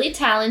is really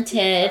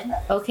talented.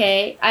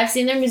 Okay, I've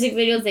seen their music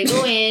videos. They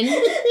go in.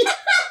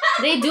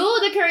 They do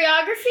the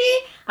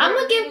choreography. I'm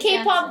gonna give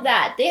K-pop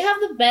that. They have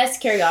the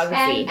best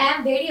choreography.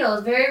 And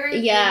videos. Very, very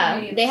yeah,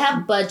 videos. they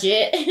have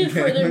budget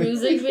for their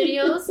music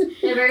videos.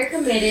 They're very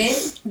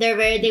committed.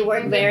 They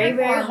work very,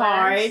 very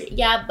hard.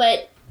 Yeah,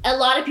 but a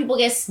lot of people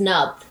get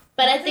snubbed.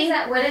 But I think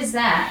what is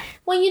that?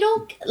 When you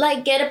don't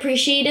like get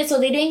appreciated, so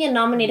they didn't get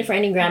nominated for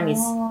any Grammys.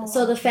 Oh.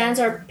 So the fans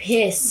are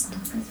pissed.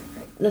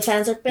 The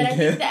fans are, but I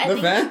think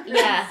that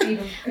yeah.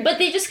 But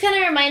they just kind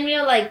of remind me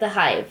of like the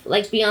Hive,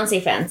 like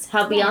Beyonce fans.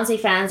 How Beyonce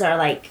fans are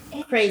like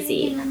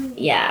crazy.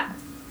 Yeah,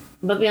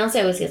 but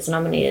Beyonce always gets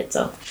nominated,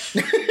 so.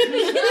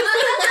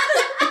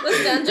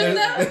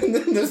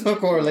 There's no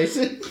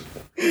correlation.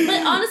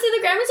 But honestly,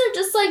 the Grammys are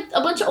just like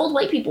a bunch of old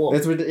white people.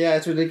 It's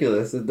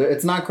ridiculous.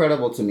 It's not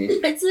credible to me.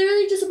 It's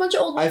literally just a bunch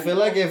of old white people. I feel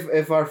like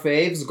if our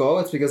faves go,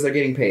 it's because they're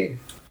getting paid.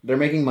 They're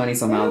making money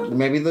somehow. Yeah.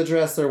 Maybe the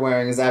dress they're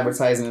wearing is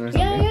advertisement or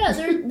something.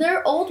 Yeah,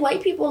 they're old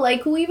white people.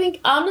 Like, who even...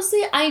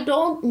 Honestly, I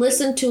don't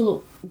listen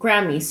to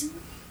Grammys.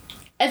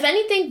 If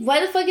anything, why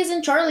the fuck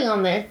isn't Charlie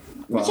on there?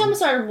 Bitch, I'm gonna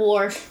start a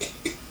war.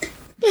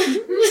 They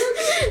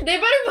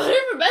better vote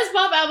him for Best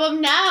Pop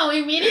Album now,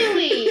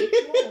 immediately.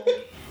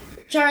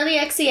 Charlie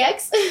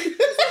XCX?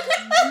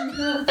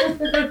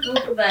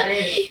 That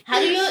is. How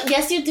do you...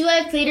 Yes, you do.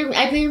 I play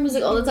your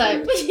music all the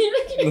time.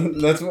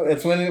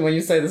 That's when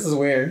you say this is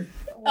weird.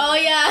 Oh,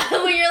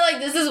 yeah. When you're like,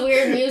 this is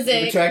weird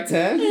music. Track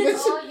 10?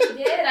 Oh, you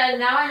did.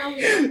 Now I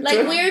know.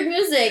 Like, weird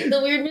music.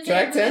 The weird music.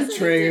 Track 10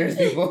 triggers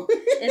people.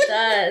 It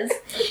does.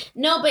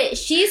 No, but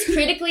she's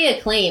critically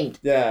acclaimed.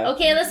 Yeah.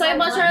 Okay, let's talk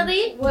about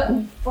Charlie.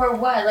 For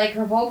what? Like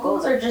her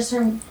vocals or just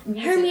her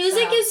music? Her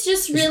music is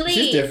just really...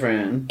 She's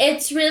different.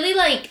 It's really,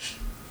 like...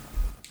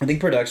 I think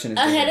production is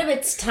ahead different. of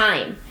its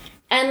time.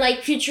 and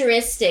like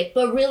futuristic,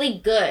 but really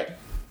good.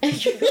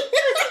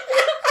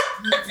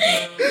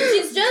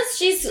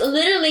 She's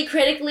literally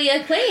critically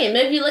acclaimed.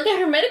 If you look at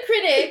her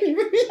Metacritic,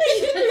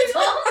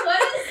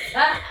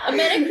 a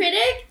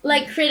Metacritic,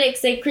 like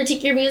critics, they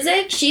critique your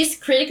music. She's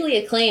critically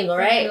acclaimed, all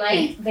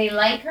right? They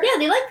like her. Yeah,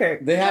 they like her.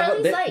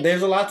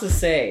 There's a lot to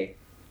say.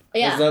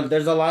 Yeah.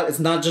 There's a lot. It's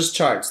not just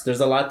charts. There's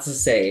a lot to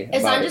say.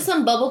 It's not just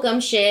some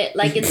bubblegum shit.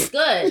 Like, it's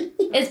good.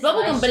 It's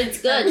bubblegum, but it's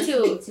good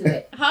too.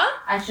 Huh?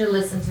 I should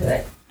listen to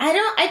it.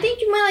 I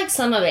think you might like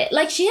some of it.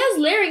 Like, she has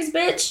lyrics,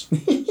 bitch.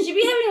 She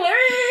be having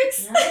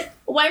lyrics. Yeah.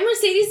 Why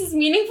Mercedes is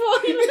meaningful.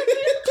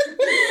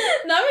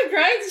 Now I'm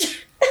crying.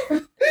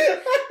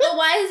 But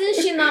why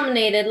isn't she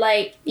nominated?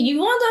 Like, you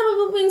want to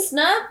talk about being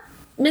snubbed?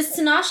 Miss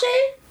Tinashe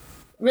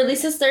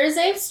releases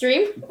Thursday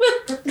stream.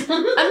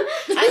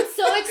 I'm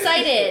so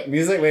excited.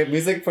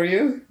 Music for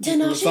you?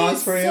 Tinashe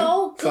Songs for you?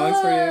 So good.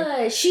 Songs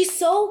for you? She's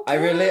so good.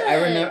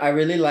 I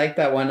really like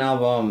that one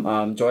album,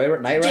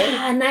 Night Ride.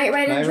 Yeah, Night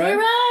Ride and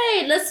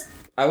Joyride.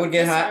 I would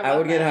get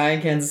high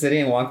in Kansas City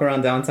and walk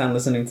around downtown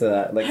listening to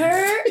that. Like,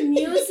 her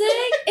music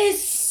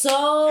is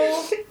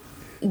so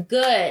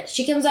good.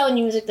 She comes out with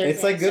new music Thursday.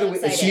 it's like good.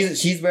 So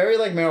She's very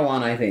like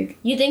Marijuana, I think.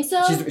 You think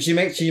so? She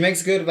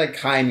makes good like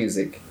high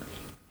music.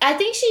 I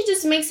think she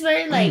just makes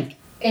very like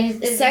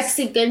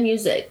sexy good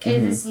music.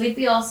 Is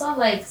Sleepy also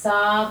like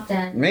soft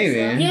and Maybe.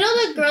 You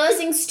know the girl that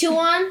sings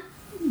 2-1?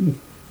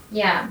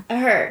 Yeah.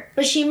 Her.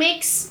 But she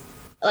makes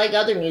like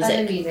other music.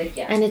 Other music,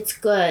 yeah. And it's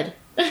good.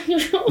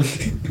 She's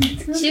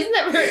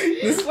never.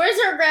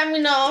 Where's her Grammy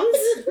noms?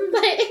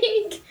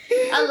 Like,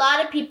 a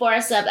lot of people are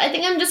subbed. I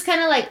think I'm just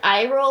kind of like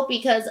eye roll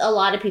because a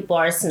lot of people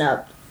are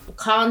snubbed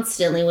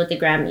constantly with the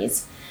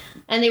Grammys.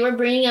 And they were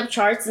bringing up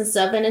charts and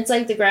stuff, and it's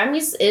like the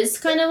Grammys is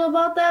kind of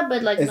about that,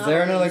 but like. Is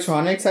there an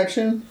electronic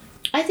section?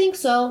 I think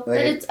so.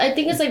 Like, I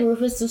think it's like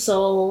Rufus Du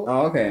Sol.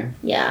 Oh, okay.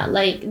 Yeah,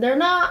 like they're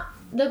not.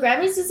 The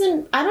Grammys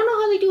isn't. I don't know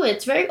how they do it.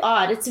 It's very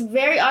odd. It's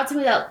very odd to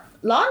me that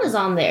Lana's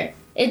on there.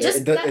 It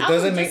doesn't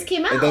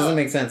came out. It doesn't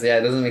make sense. Yeah,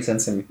 it doesn't make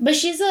sense to me. But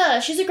she's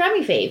a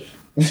Grammy fave.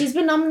 She's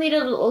been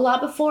nominated a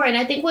lot before, and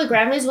I think with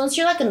Grammys, once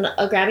you're like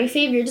a Grammy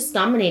fave, you're just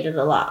nominated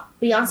a lot.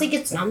 Beyonce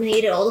gets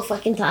nominated all the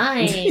fucking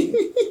time.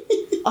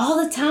 All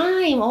the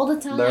time.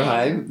 They're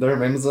hype. They're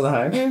members of the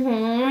hype.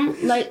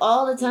 Mm-hmm. Like,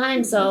 all the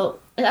time. So,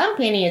 I don't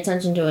pay any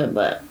attention to it,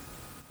 but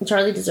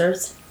Charlie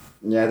deserves.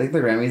 Yeah, I think the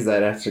Grammys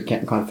died after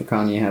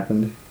Kanye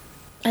happened.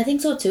 I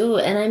think so, too.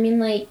 And I mean,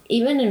 like,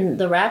 even in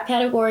the rap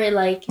category,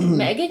 like,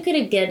 Megan could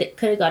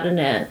have gotten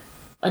a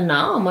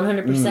nom,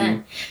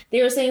 100%.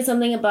 They were saying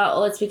something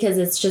about, it's because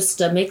it's just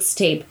a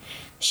mixtape.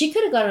 She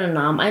could have gotten a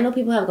nom. I know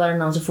people have gotten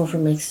noms before for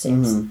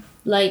mixtapes.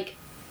 Like,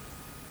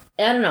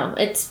 I don't know.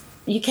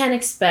 You can't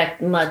expect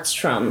much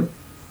from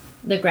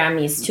the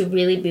Grammys to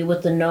really be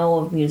with the know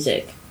of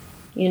music.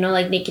 You know,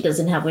 like Nicki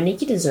doesn't have one.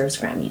 Nicki deserves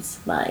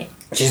Grammys. Bye.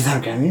 She doesn't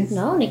have Grammys?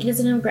 No, Nicki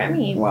doesn't have a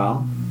Grammy.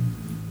 Wow.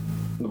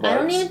 I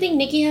don't even think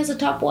Nicki has a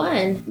top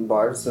one.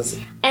 Barb's just...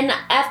 And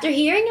after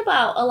hearing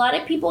about a lot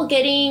of people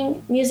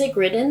getting music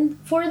written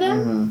for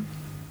them,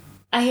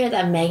 I hear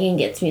that Megan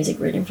gets music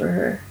written for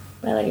her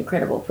by like a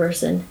credible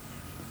person.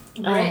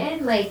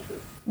 Written? Like...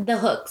 The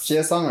hooks. She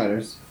has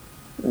songwriters.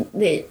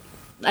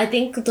 I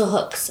think the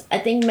hooks. I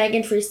think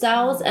Megan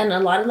freestyles and a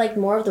lot of like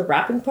more of the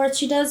rapping parts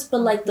she does, but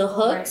like the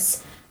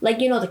hooks,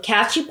 like, you know, the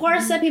catchy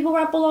parts that people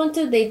rap along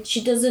to,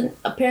 she doesn't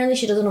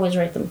always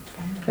write them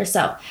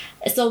herself.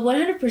 So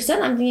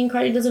 100% I'm thinking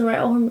Cardi doesn't write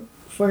all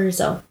for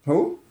herself.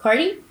 Who?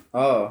 Cardi?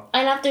 Oh.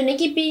 And after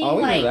Nicki being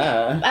like,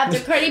 after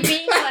Cardi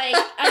being like,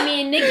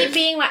 Nicki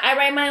being like, I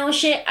write my own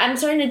shit, I'm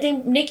starting to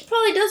think Nicki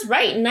probably does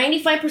write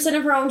 95%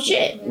 of her own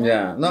shit.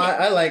 Yeah. No,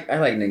 I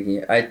like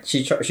Nicki.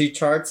 She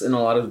charts in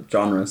a lot of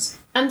genres.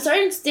 I'm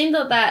starting to think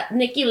though that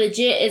Nicki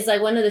legit is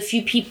like one of the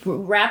few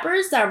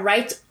rappers that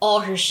writes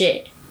all her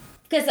shit.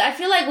 Because I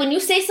feel like when you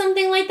say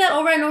something like that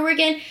over and over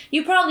again,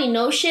 you probably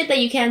know shit that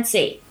you can't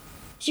say.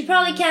 She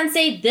probably can't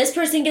say this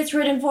person gets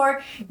written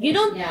for. You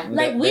don't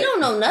we don't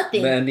know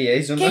nothing. The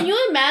NDAs. Can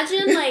you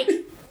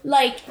imagine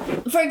like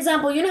for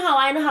example, you know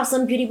how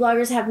some beauty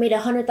bloggers have made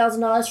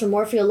 $100,000 for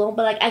Morphe alone,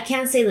 but like I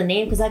can't say the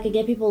name because I could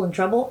get people in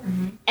trouble.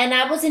 And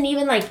I wasn't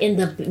even like in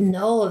the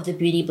know of the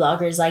beauty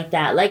bloggers like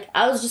that. Like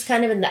I was just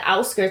kind of in the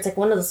outskirts, like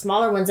one of the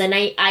smaller ones, and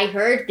I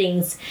heard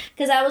things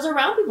because I was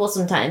around people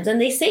sometimes and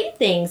they say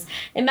things.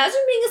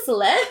 Imagine being a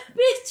celeb,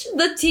 bitch.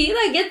 The tea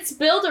that gets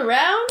spilled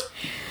around.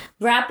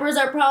 Rappers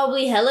are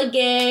probably hella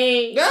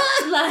gay.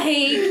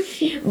 Like,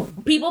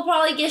 people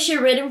probably get shit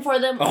written for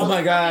them. Oh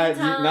my god!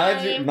 Now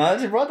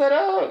that you brought that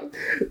up,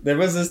 there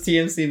was this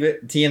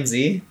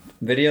TMZ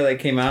video that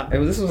came out.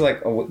 This was like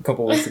a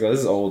couple weeks ago.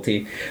 This is old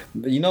tea.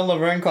 You know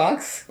Laverne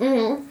Cox?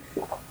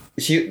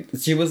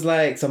 She was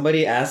like,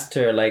 somebody asked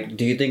her like,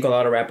 do you think a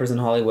lot of rappers in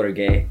Hollywood are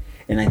gay?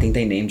 And I think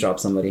they name dropped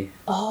somebody.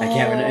 I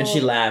can't remember. And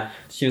she laughed.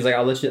 She was like,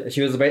 I'll let you.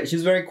 She was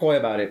very coy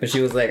about it, but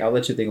she was like, I'll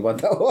let you think about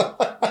that one.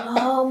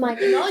 Oh my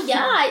god! No,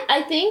 yeah,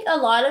 I think a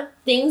lot of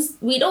things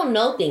we don't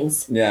know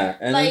things. Yeah,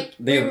 and like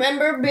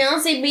remember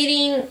Beyonce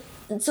beating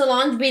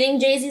Solange beating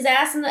Jay-Z's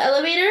ass in the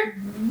elevator.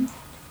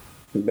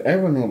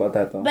 Everyone knew about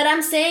that though. But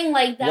I'm saying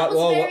like that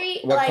was very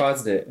what like,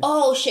 caused it?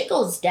 oh, shit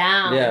goes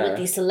down with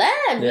these celebs.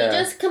 Yeah. You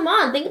just come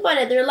on, think about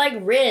it. They're like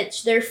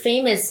rich, they're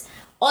famous.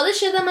 All the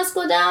shit that must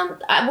go down.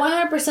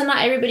 100%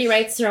 not everybody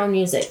writes their own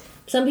music.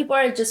 Some people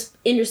are just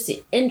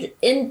industry.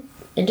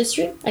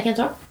 I can't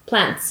talk.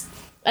 Plants,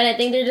 and I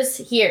think they're just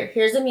here.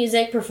 Here's the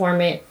music,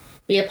 perform it,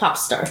 be a pop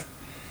star.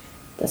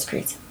 That's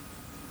crazy.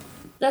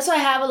 That's why I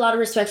have a lot of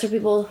respect for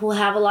people who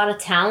have a lot of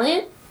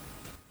talent.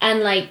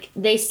 And, like,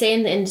 they stay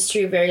in the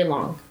industry very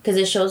long. Because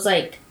it shows,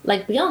 like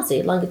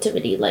Beyonce,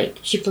 longevity. Like,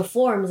 she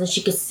performs and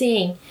she could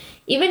sing.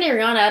 Even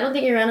Ariana, I don't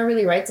think Ariana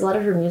really writes a lot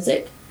of her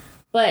music.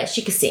 But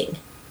she could sing.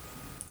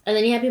 And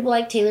then you have people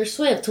like Taylor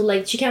Swift, who,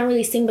 like, she can't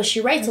really sing, but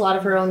she writes a lot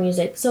of her own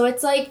music. So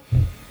it's, like,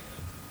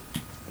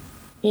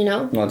 you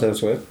know? Not Taylor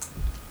Swift.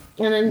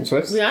 And then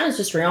Rihanna's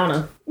just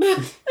Rihanna.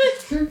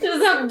 She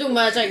doesn't have to do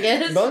much, I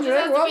guess. Don't she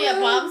has to be a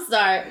pop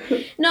star.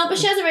 No, but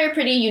she has a very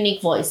pretty,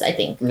 unique voice, I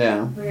think.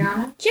 Yeah.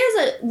 Rihanna? She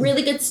has a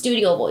really good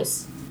studio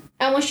voice.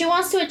 And when she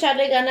wants to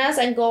echarle ganas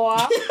and go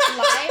off live,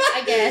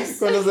 I guess.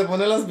 Cuando se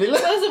pone las pilas.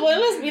 Cuando se pone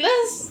las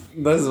pilas.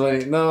 That's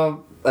funny.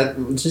 No,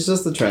 she's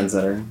just a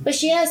trendsetter. But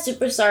she has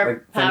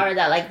superstar power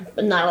that, like,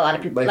 not a lot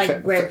of people,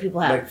 like rare people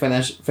have.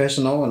 Like,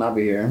 Fashionable will not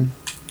be here.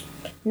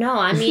 No,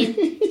 I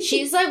mean,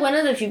 she's, like, one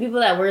of the few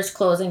people that wears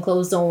clothes and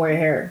clothes don't wear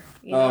hair.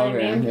 You know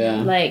what I mean?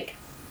 Yeah. Like,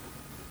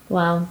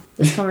 wow.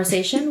 This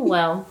conversation?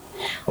 Well,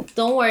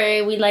 don't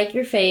worry. We like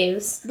your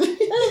faves.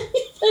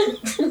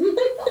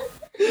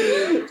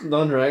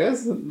 Don't drag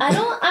us.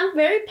 I'm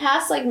very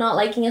past, like, not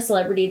liking a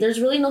celebrity. There's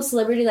really no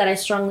celebrity that I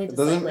strongly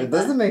dislike. It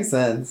doesn't make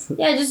sense.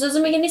 Yeah, it just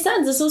doesn't make any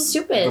sense. It's so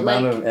stupid. The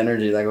amount of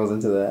energy that goes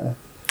into that.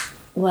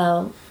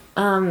 Well,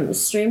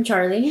 stream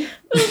Charlie.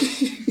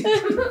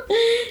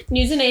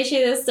 New Tanache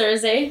this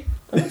Thursday.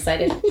 I'm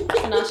excited.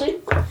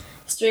 Tanache.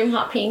 Stream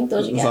Hot Pink.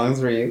 Doja Cat. Songs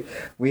for you.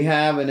 We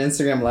have an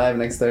Instagram live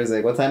next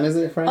Thursday. What time is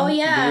it, friend? Oh,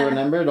 yeah. Do you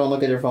remember? Don't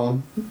look at your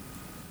phone. Do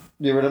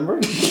you remember?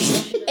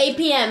 8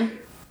 p.m.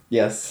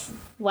 Yes.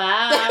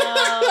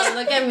 Wow.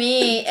 Look at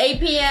me. 8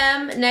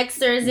 p.m. next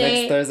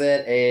Thursday. Next Thursday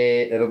at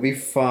 8. It'll be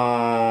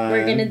fun.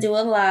 We're going to do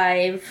a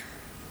live.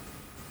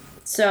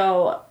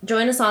 So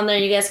join us on there.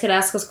 You guys could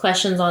ask us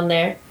questions on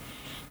there.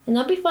 And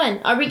that'll be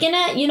fun. Are we going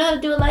to... You know how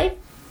to do a live?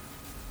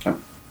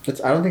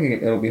 I don't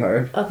think it'll be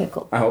hard. Okay,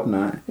 cool. I hope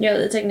not. Yeah,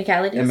 the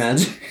technicalities.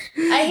 Imagine.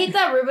 I hate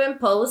that Ruben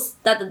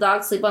post that the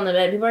dogs sleep on the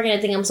bed. People are going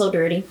to think I'm so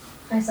dirty.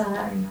 I saw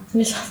that right now.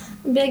 You saw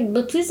that? Be like,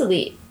 but please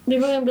delete.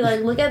 People are going to be like,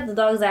 look at the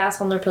dog's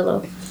ass on their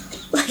pillow.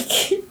 Like...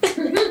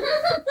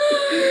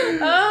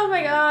 Oh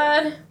my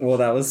god. Well,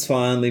 that was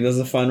fun. Leave us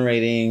a fun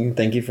rating.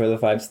 Thank you for the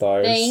 5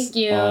 stars. Thank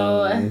you.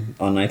 On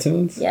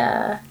iTunes?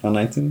 Yeah. On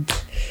iTunes?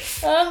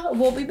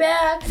 We'll be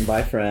back.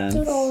 Bye, friends.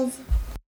 Toodles.